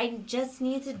that I just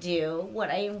need to do what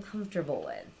I am comfortable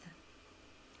with.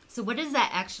 So what does that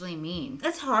actually mean?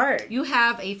 That's hard. You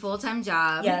have a full-time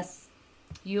job. Yes.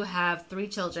 You have 3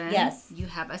 children. Yes. You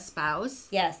have a spouse.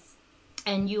 Yes.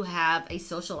 And you have a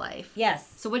social life. Yes.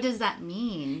 So what does that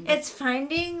mean? It's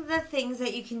finding the things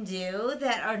that you can do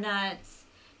that are not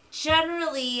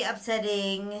generally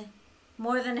upsetting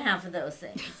more than half of those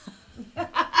things.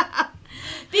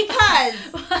 Because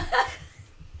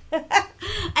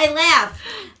I laugh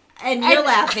and you're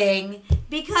laughing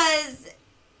because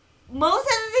most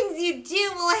of the things you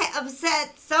do will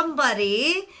upset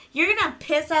somebody. You're going to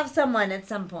piss off someone at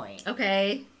some point.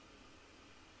 Okay.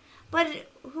 But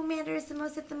who matters the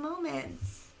most at the moment?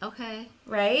 Okay.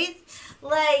 Right?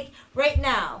 Like, right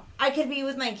now, I could be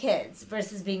with my kids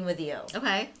versus being with you.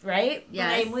 Okay. Right?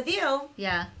 Yes. But I'm with you.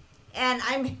 Yeah. And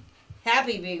I'm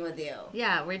happy being with you.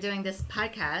 Yeah, we're doing this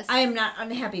podcast. I am not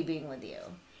unhappy being with you.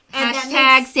 And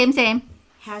Hashtag same.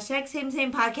 Hashtag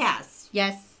same podcast.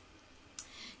 Yes.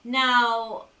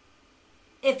 Now,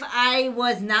 if I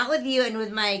was not with you and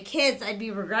with my kids, I'd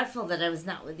be regretful that I was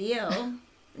not with you.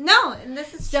 No, and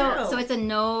this is true. So it's a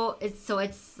no. It's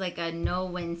like a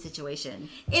no-win situation.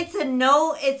 It's a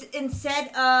no. It's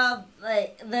instead of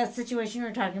like the situation we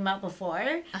were talking about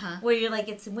before, where you're like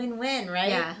it's win-win, right?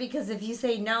 Yeah. Because if you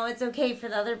say no, it's okay for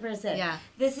the other person. Yeah.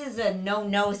 This is a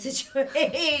no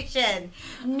situation.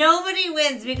 Nobody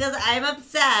wins because I'm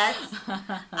upset.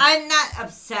 I'm not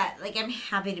upset. Like I'm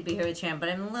happy to be here with Tram, but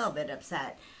I'm a little bit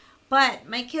upset. But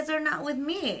my kids are not with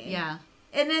me. Yeah.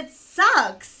 And it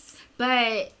sucks.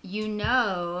 But you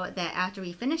know that after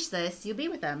we finish this, you'll be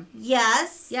with them.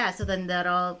 Yes. Yeah, so then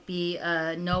that'll be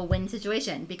a no-win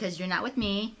situation because you're not with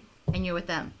me and you're with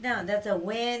them. No, that's a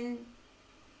win.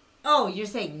 Oh, you're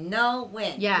saying no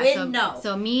win. Yeah, win, no.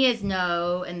 So me is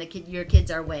no, and your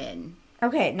kids are win.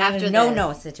 Okay, not After a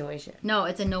no situation. No,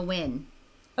 it's a no-win.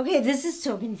 Okay, this is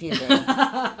so confusing.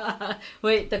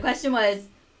 Wait, the question was,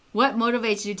 what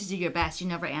motivates you to do your best? You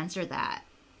never answered that.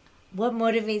 What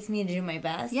motivates me to do my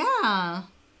best? Yeah,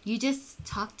 you just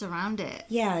talked around it.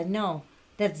 Yeah, no,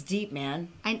 that's deep, man.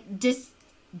 I just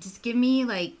give me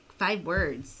like 5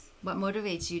 words. What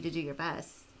motivates you to do your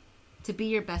best? To be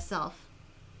your best self.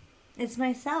 It's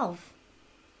myself.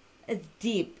 It's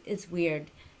deep. It's weird.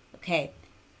 Okay,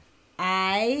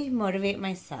 I motivate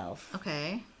myself.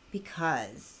 Okay.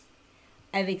 Because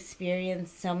I've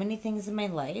experienced so many things in my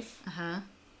life.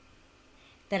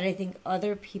 That I think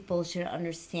other people should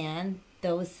understand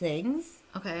those things.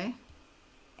 Okay.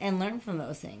 And learn from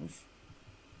those things.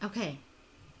 Okay.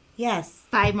 Yes.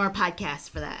 5 more podcasts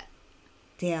for that.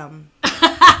 Damn. And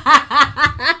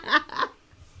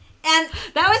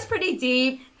that was pretty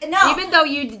deep. No. Even though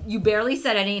you barely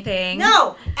said anything.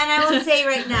 No. And I will say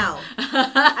right now,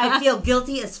 I feel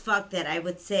guilty as fuck that I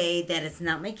would say that it's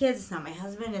not my kids, it's not my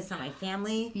husband, it's not my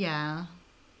family. Yeah.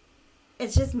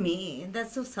 It's just me.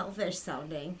 That's so selfish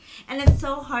sounding. And it's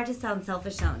so hard to sound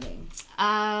selfish sounding.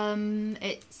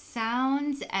 It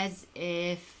sounds as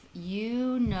if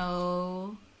you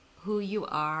know who you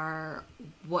are,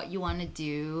 what you want to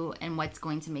do, and what's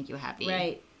going to make you happy.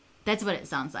 Right. That's what it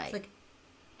sounds like.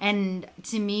 And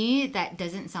to me, that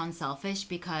doesn't sound selfish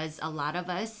because a lot of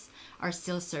us are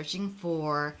still searching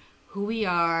for who we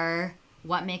are,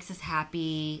 what makes us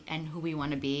happy, and who we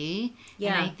want to be.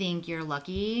 Yeah. And I think you're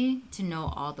lucky to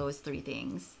know all those 3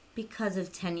 things. Because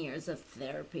of 10 years of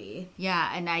therapy.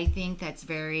 Yeah, and I think that's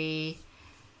very...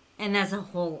 And that's a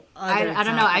whole other I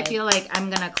don't know. I feel like I'm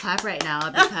going to clap right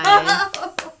now because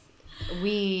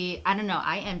I don't know,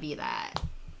 I envy that.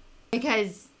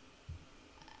 Because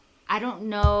I don't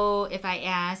know if I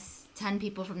asked 10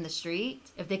 people from the street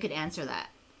if they could answer that.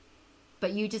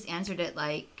 But you just answered it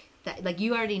like... that, like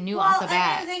you already knew off the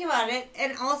bat. I didn't think about it,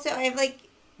 and also I have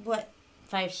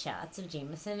 5 shots of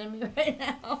Jameson in me right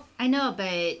now. I know,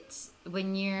 but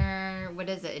when you're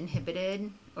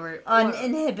inhibited or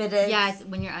uninhibited? Yes,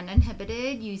 when you're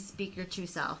uninhibited, you speak your true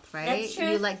self, right? That's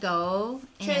true. You let go,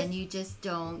 and you just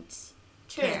don't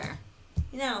care.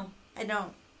 No, I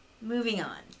don't. Moving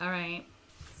on. All right.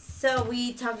 So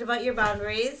we talked about your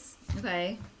boundaries.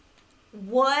 Okay.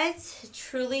 What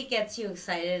truly gets you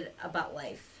excited about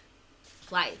life?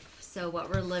 So what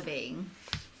we're living,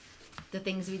 the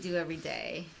things we do every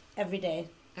day. Every day.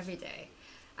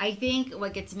 I think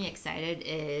what gets me excited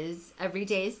is every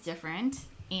day is different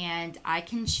and I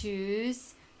can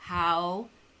choose how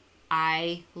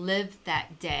I live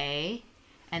that day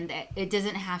and that it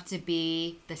doesn't have to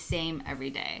be the same every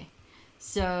day.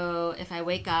 So if I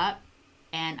wake up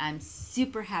and I'm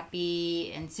super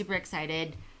happy and super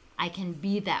excited, I can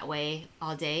be that way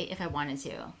all day if I wanted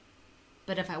to.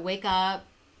 But if I wake up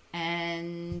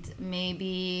and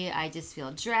maybe I just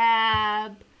feel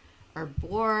drab or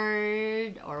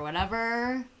bored or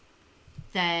whatever,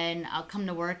 then I'll come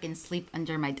to work and sleep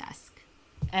under my desk.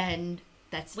 And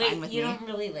that's fine with me. Wait, you don't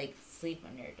really sleep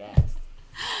under your desk?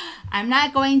 I'm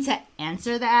not going to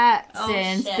answer that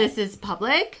since this is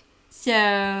public. So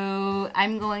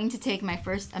I'm going to take my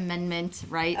First Amendment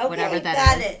right, whatever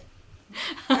that is. Got it.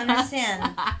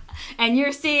 Understand. And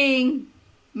you're seeing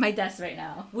my desk right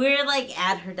now. We're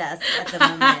at her desk at the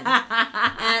moment. And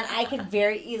I could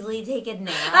very easily take a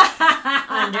nap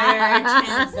under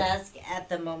Tran's desk at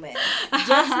the moment.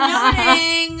 Just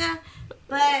noting.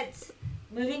 But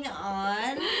moving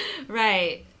on.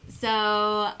 Right. So,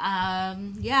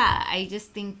 yeah, I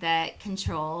just think that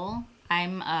control,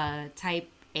 I'm a type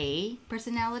A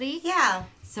personality. Yeah.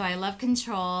 So I love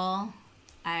control.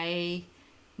 I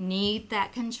need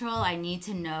that control. I need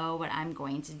to know what I'm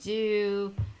going to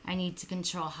do. I need to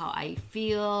control how I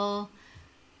feel.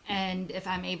 And if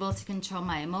I'm able to control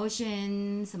my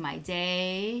emotions, my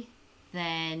day,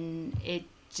 then it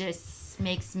just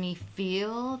makes me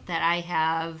feel that I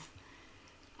have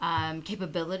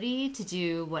capability to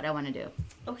do what I want to do.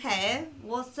 Okay.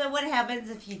 Well, so what happens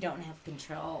if you don't have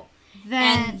control?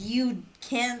 Then And you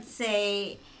can't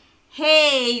say,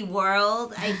 hey,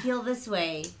 world, I feel this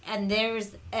way. And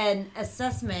there's an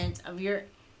assessment of your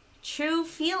true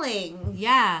feelings.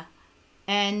 yeah.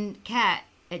 And Kat,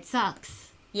 it sucks.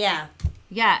 Yeah.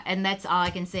 Yeah, and that's all I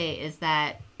can say is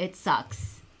that it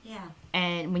sucks. Yeah.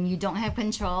 And when you don't have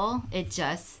control, it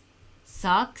just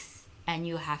sucks and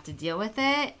you have to deal with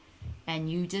it and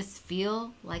you just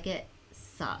feel like it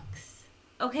sucks.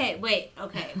 Okay, wait,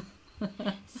 okay.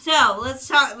 So,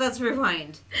 let's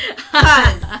rewind.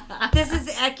 Because this is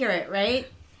accurate, right?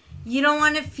 You don't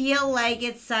want to feel like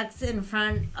it sucks in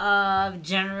front of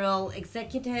general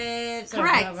executives or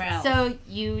whoever Correct. else. So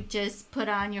you just put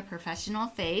on your professional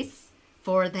face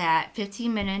for that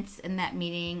 15 minutes in that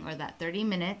meeting or that 30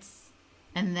 minutes.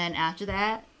 And then after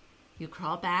that, you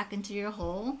crawl back into your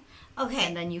hole. Okay.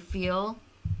 And then you feel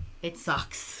it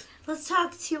sucks. Let's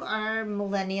talk to our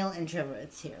millennial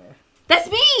introverts here. That's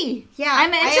me. Yeah, I'm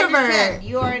an I introvert. understand.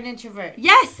 You are an introvert.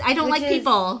 Yes, I don't Which like is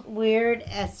people. Weird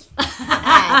as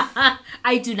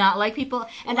I do not like people,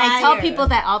 and I tell Liar. people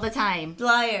that all the time.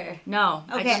 liar. No,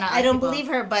 Okay, I do not I like don't people. believe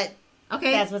her, but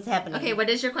Okay, that's what's happening. okay. What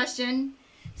is your question?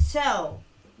 So,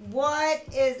 what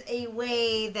is a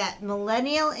way that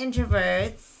millennial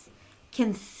introverts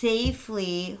can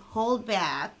safely hold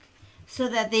back so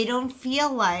that they don't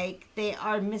feel like they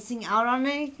are missing out on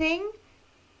anything?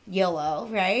 YOLO,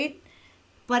 right?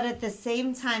 But at the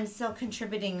same time, still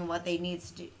contributing what they need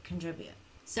to contribute.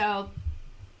 So,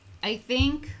 I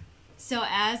think so.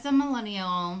 As a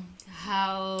millennial,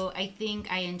 how I think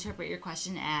I interpret your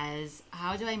question as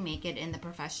how do I make it in the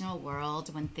professional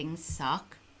world when things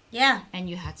suck Yeah. and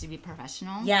you have to be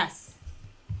professional? Yes.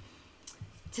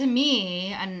 To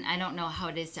me, and I don't know how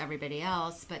it is to everybody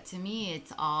else, but to me,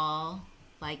 it's all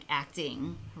like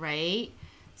acting, right?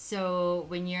 So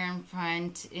when you're in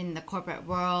front in the corporate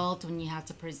world, when you have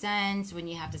to present, when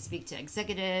you have to speak to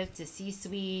executives, to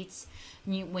C-suites,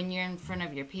 when you're in front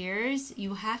of your peers,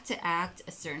 you have to act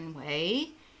a certain way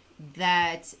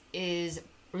that is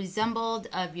resembled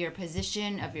of your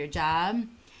position, of your job.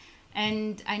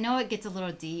 And I know it gets a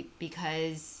little deep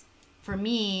because for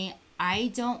me,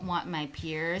 I don't want my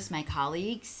peers, my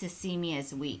colleagues, to see me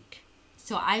as weak.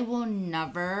 So I will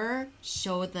never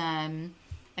show them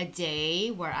a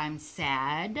day where I'm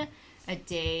sad, a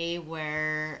day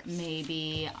where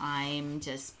maybe I'm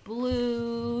just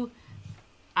blue.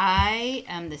 I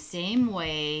am the same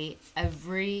way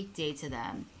every day to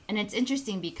them. And it's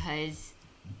interesting because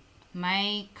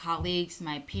my colleagues,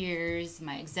 my peers,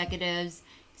 my executives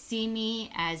see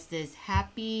me as this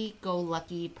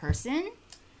happy-go-lucky person,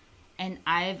 and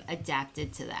I've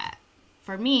adapted to that.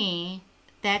 For me,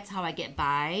 that's how I get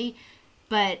by,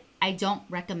 but I don't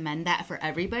recommend that for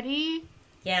everybody.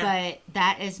 Yeah. But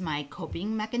that is my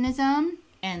coping mechanism,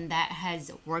 and that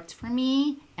has worked for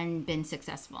me and been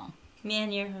successful.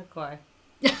 Man, you're hardcore.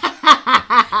 No,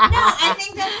 I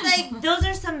think that's like, those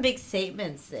are some big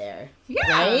statements there. Yeah.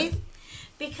 Right?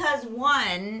 Because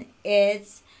one,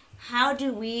 it's how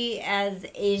do we as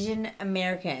Asian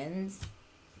Americans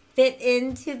fit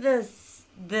into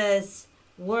this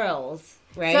world,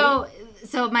 right?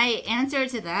 So my answer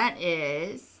to that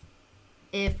is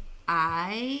if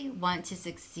I want to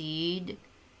succeed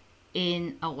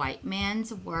in a white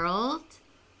man's world,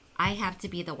 I have to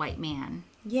be the white man.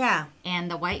 Yeah. And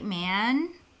the white man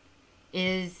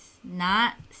is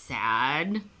not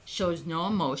sad, shows no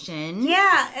emotion,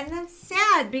 Yeah, and that's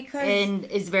sad because and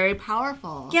is very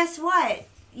powerful. guess what?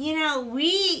 You know,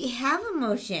 we have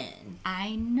emotion.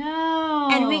 I know.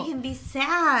 And we can be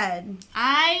sad.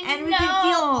 I And know. we can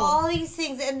feel all these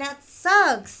things, and that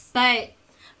sucks. But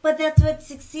But that's what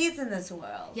succeeds in this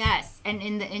world. yes, and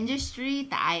in the industry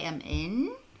that I am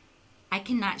in, I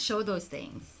cannot show those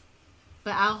things.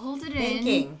 But I'll hold it in.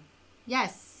 Thinking.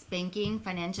 Yes, banking,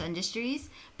 financial industries.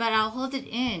 But I'll hold it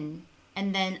in,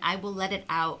 and then I will let it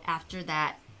out after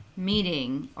that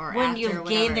meeting or When after you've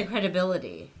gained the whatever.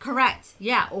 credibility. Correct.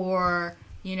 Yeah. Or,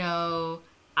 you know,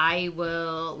 I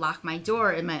will lock my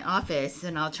door in my office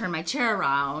and I'll turn my chair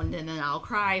around and then I'll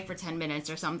cry for 10 minutes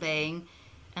or something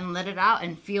and let it out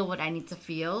and feel what I need to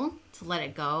feel to let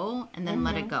it go and then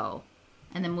let it go.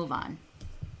 and then move on.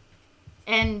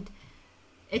 And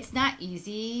it's not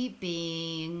easy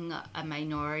being a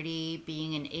minority,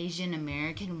 being an Asian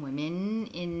American woman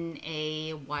in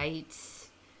a white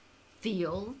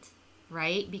field,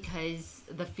 right? Because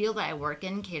the field that I work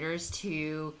in caters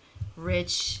to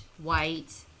rich,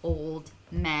 white, old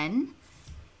men.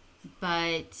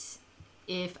 But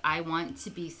if I want to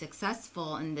be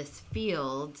successful in this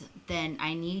field, then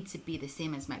I need to be the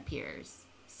same as my peers.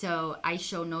 So I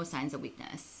show no signs of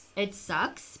weakness. It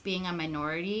sucks being a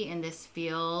minority in this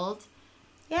field.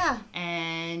 Yeah.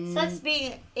 And sucks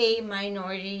being a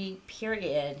minority,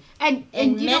 period. And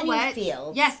in you many know what?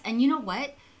 fields. Yes, and you know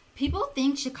what? People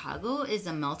think Chicago is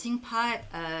a melting pot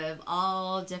of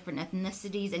all different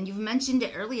ethnicities, and you've mentioned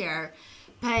it earlier,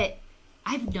 but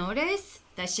I've noticed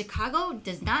that Chicago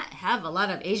does not have a lot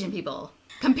of Asian people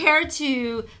compared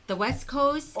to the West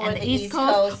Coast Or and the the East East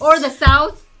Coast, Coast. or the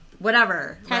South,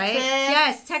 whatever, right? Texas.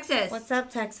 Yes, Texas. What's up,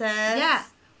 Texas? Yeah.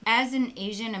 As an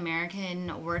Asian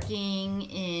American working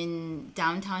in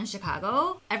downtown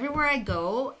Chicago, everywhere I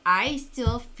go, I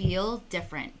still feel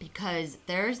different because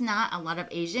there's not a lot of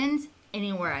Asians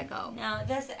anywhere I go. No,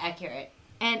 that's accurate.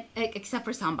 And except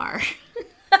for Sambar.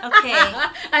 Okay.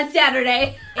 On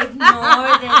Saturday.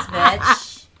 Ignore this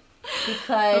bitch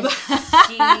because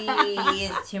she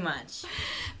is too much.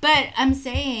 But I'm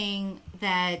saying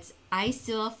that I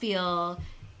still feel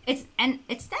it's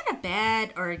not a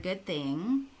bad or a good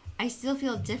thing. I still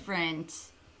feel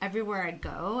different everywhere I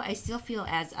go. I still feel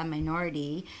as a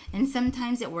minority, and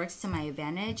sometimes it works to my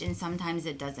advantage and sometimes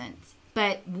it doesn't.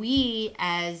 But we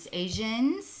as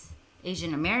Asians,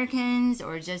 Asian Americans,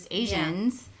 or just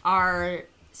Asians are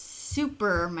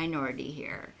super minority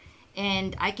here.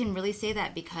 And I can really say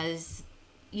that because,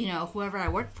 you know, whoever I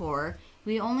work for,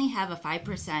 we only have a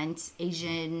 5%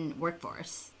 Asian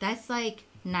workforce. That's like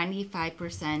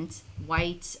 95%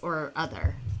 white or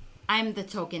other. I'm the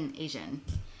token Asian.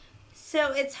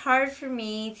 So it's hard for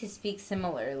me to speak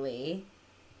similarly,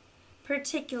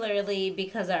 particularly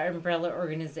because our umbrella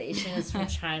organization is from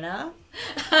China.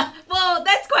 Well,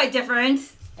 that's quite different.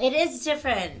 It is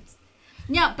different.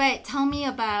 Yeah, but tell me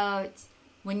about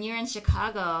when you're in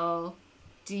Chicago,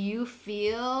 do you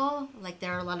feel like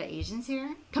there are a lot of Asians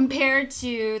here? Compared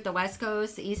to the West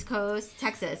Coast, the East Coast,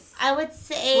 Texas. I would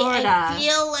say Florida. I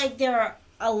feel like there are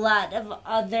a lot of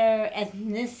other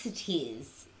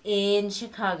ethnicities in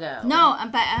Chicago. No,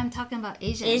 but I'm talking about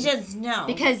Asians. Asians, no.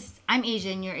 Because I'm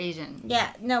Asian, you're Asian.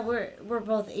 Yeah, no, we're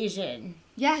both Asian.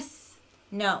 Yes.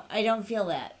 No, I don't feel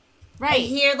that. Right. I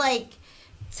hear like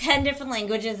 10 different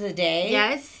languages a day.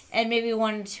 Yes. And maybe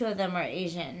 1 or 2 of them are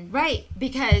Asian. Right,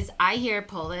 because I hear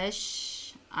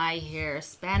Polish, I hear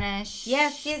Spanish.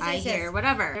 Yes. I hear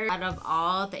whatever. Out of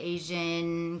all the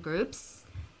Asian groups,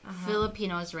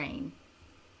 Filipinos reign.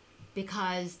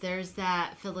 Because there's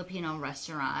that Filipino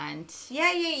restaurant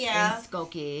Yeah. in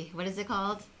Skokie. What is it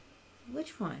called?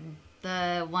 Which one?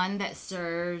 The one that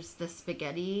serves the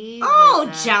spaghetti. Oh,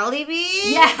 with the...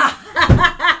 Jollibee? Yeah.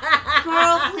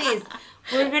 Girl, please.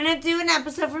 We're going to do an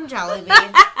episode from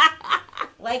Jollibee.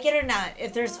 Like it or not,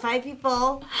 if there's 5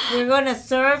 people, we're going to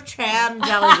serve Tram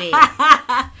Jollibee.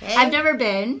 Okay? I've never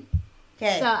been.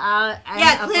 Okay. So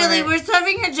yeah, clearly we're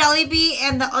serving her Jollibee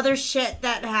and the other shit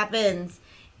that happens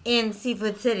in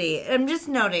Seafood City. I'm just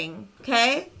noting,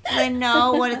 okay? I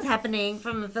know what is happening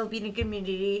from a Filipino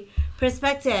community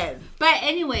perspective. But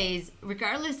anyways,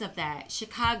 regardless of that,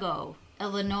 Chicago,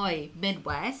 Illinois,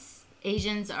 Midwest,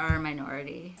 Asians are a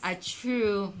minority. A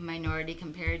true minority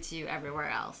compared to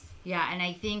everywhere else. Yeah, and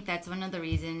I think that's one of the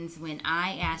reasons when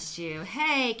I asked you,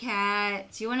 hey,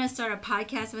 Kat, do you want to start a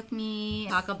podcast with me?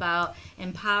 Talk about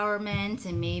empowerment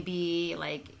and maybe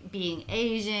like being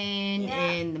Asian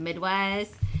in the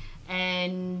Midwest.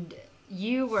 And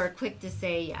you were quick to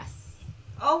say yes.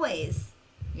 Always.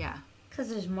 Yeah. Because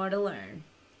there's more to learn.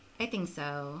 I think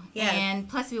so. Yes. And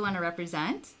plus we want to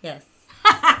represent. Yes.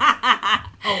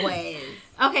 Always.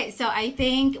 Okay, so I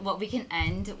think what we can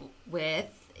end with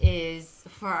is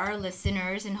for our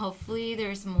listeners, and hopefully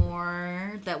there's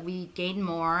more, that we gain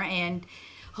more, and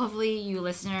hopefully you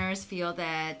listeners feel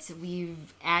that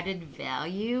we've added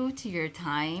value to your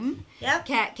time. Yep.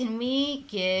 Kat, can we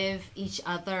give each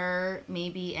other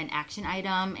maybe an action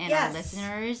item and our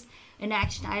listeners an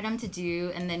action item to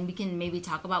do, and then we can maybe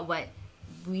talk about what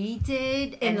we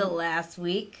did in the last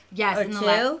week. Yes, or in the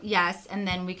 2. Yes, and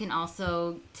then we can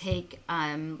also take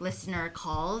listener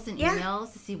calls and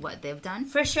emails to see what they've done.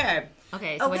 For sure.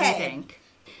 Okay, so what do you think?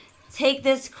 Take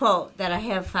this quote that I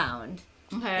have found.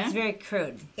 Okay. It's very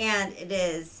crude. And it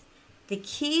is, the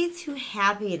key to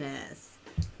happiness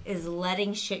is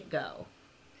letting shit go.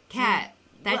 Kat,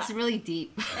 that's really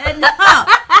deep. No.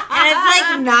 it's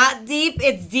like not deep.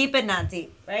 It's deep and not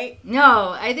deep, right?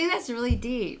 No, I think that's really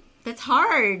deep. That's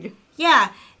hard.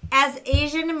 Yeah. As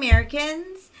Asian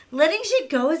Americans, letting shit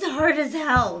go is hard as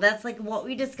hell. That's like what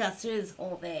we discussed through this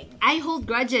whole thing. I hold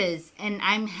grudges, and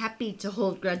I'm happy to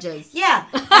hold grudges. Yeah.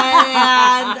 And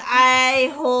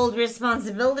I hold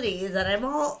responsibilities, and I'm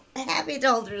all happy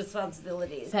to hold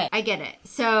responsibilities. I get it.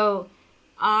 So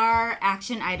our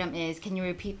action item is, can you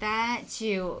repeat that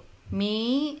to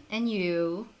me and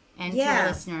you and to our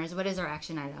listeners? What is our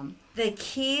action item? The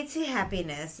key to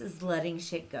happiness is letting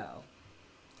shit go.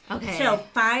 Okay. So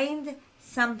find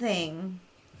something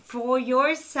for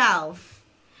yourself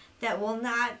that will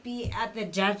not be at the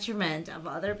detriment of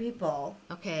other people.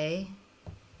 Okay.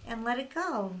 And let it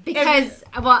go. Because,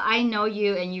 well, I know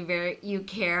you and you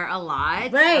care a lot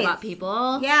about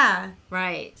people. Yeah.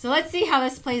 Right. So let's see how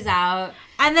this plays out.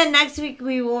 And then next week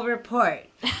we will report.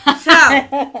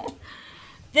 So,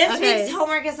 this week's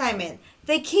homework assignment.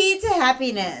 The key to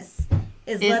happiness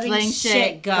is letting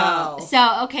shit go.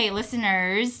 So, okay,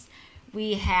 listeners,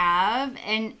 we have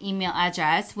an email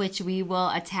address which we will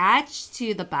attach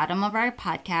to the bottom of our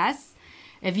podcast.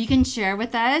 If you can share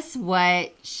with us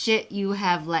what shit you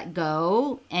have let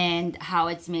go and how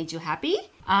it's made you happy,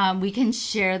 we can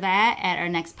share that at our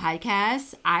next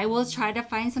podcast. I will try to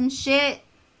find some shit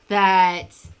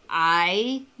that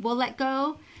I will let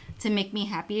go to make me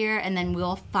happier, and then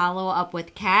we'll follow up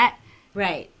with Kat.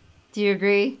 Right. Do you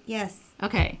agree? Yes.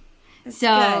 Okay. That's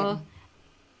so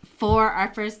good. For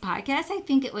our first podcast, I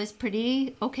think it was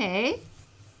pretty okay.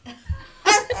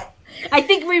 I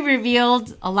think we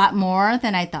revealed a lot more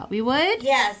than I thought we would.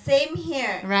 Yeah, same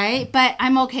here. Right? But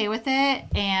I'm okay with it.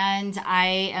 And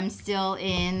I am still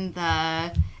in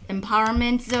the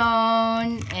empowerment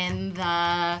zone. And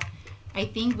I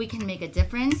think we can make a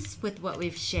difference with what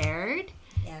we've shared.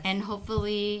 Yes. And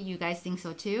hopefully you guys think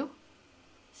so too.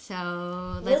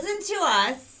 So listen to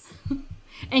us.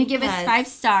 And give us 5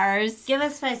 stars. Give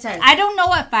us 5 stars. I don't know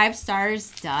what 5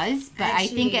 stars does, but Actually, I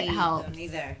think it helps. I don't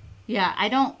either. Yeah, I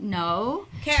don't know.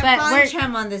 Okay, but I'm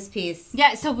trim on this piece.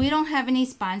 Yeah, so we don't have any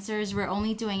sponsors. We're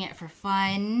only doing it for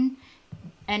fun.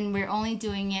 And we're only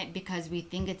doing it because we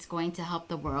think it's going to help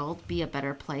the world be a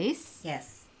better place.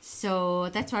 Yes. So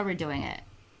that's why we're doing it.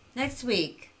 Next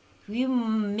week, we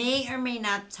may or may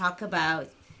not talk about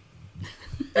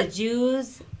the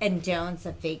do's and don'ts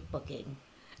of fake booking.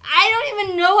 I don't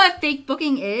even know what fake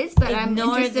booking is, but I'm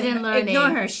interested in learning. Ignore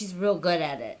her. She's real good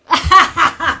at it.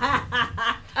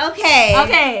 Okay.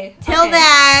 Okay. Till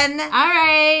then. All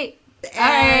right. All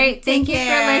right. Thank you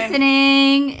for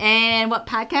listening. And what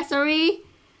podcast are we?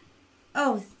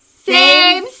 Oh,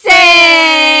 same.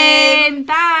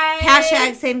 Bye.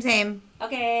 Hashtag same.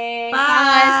 Okay. Bye.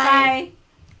 Bye.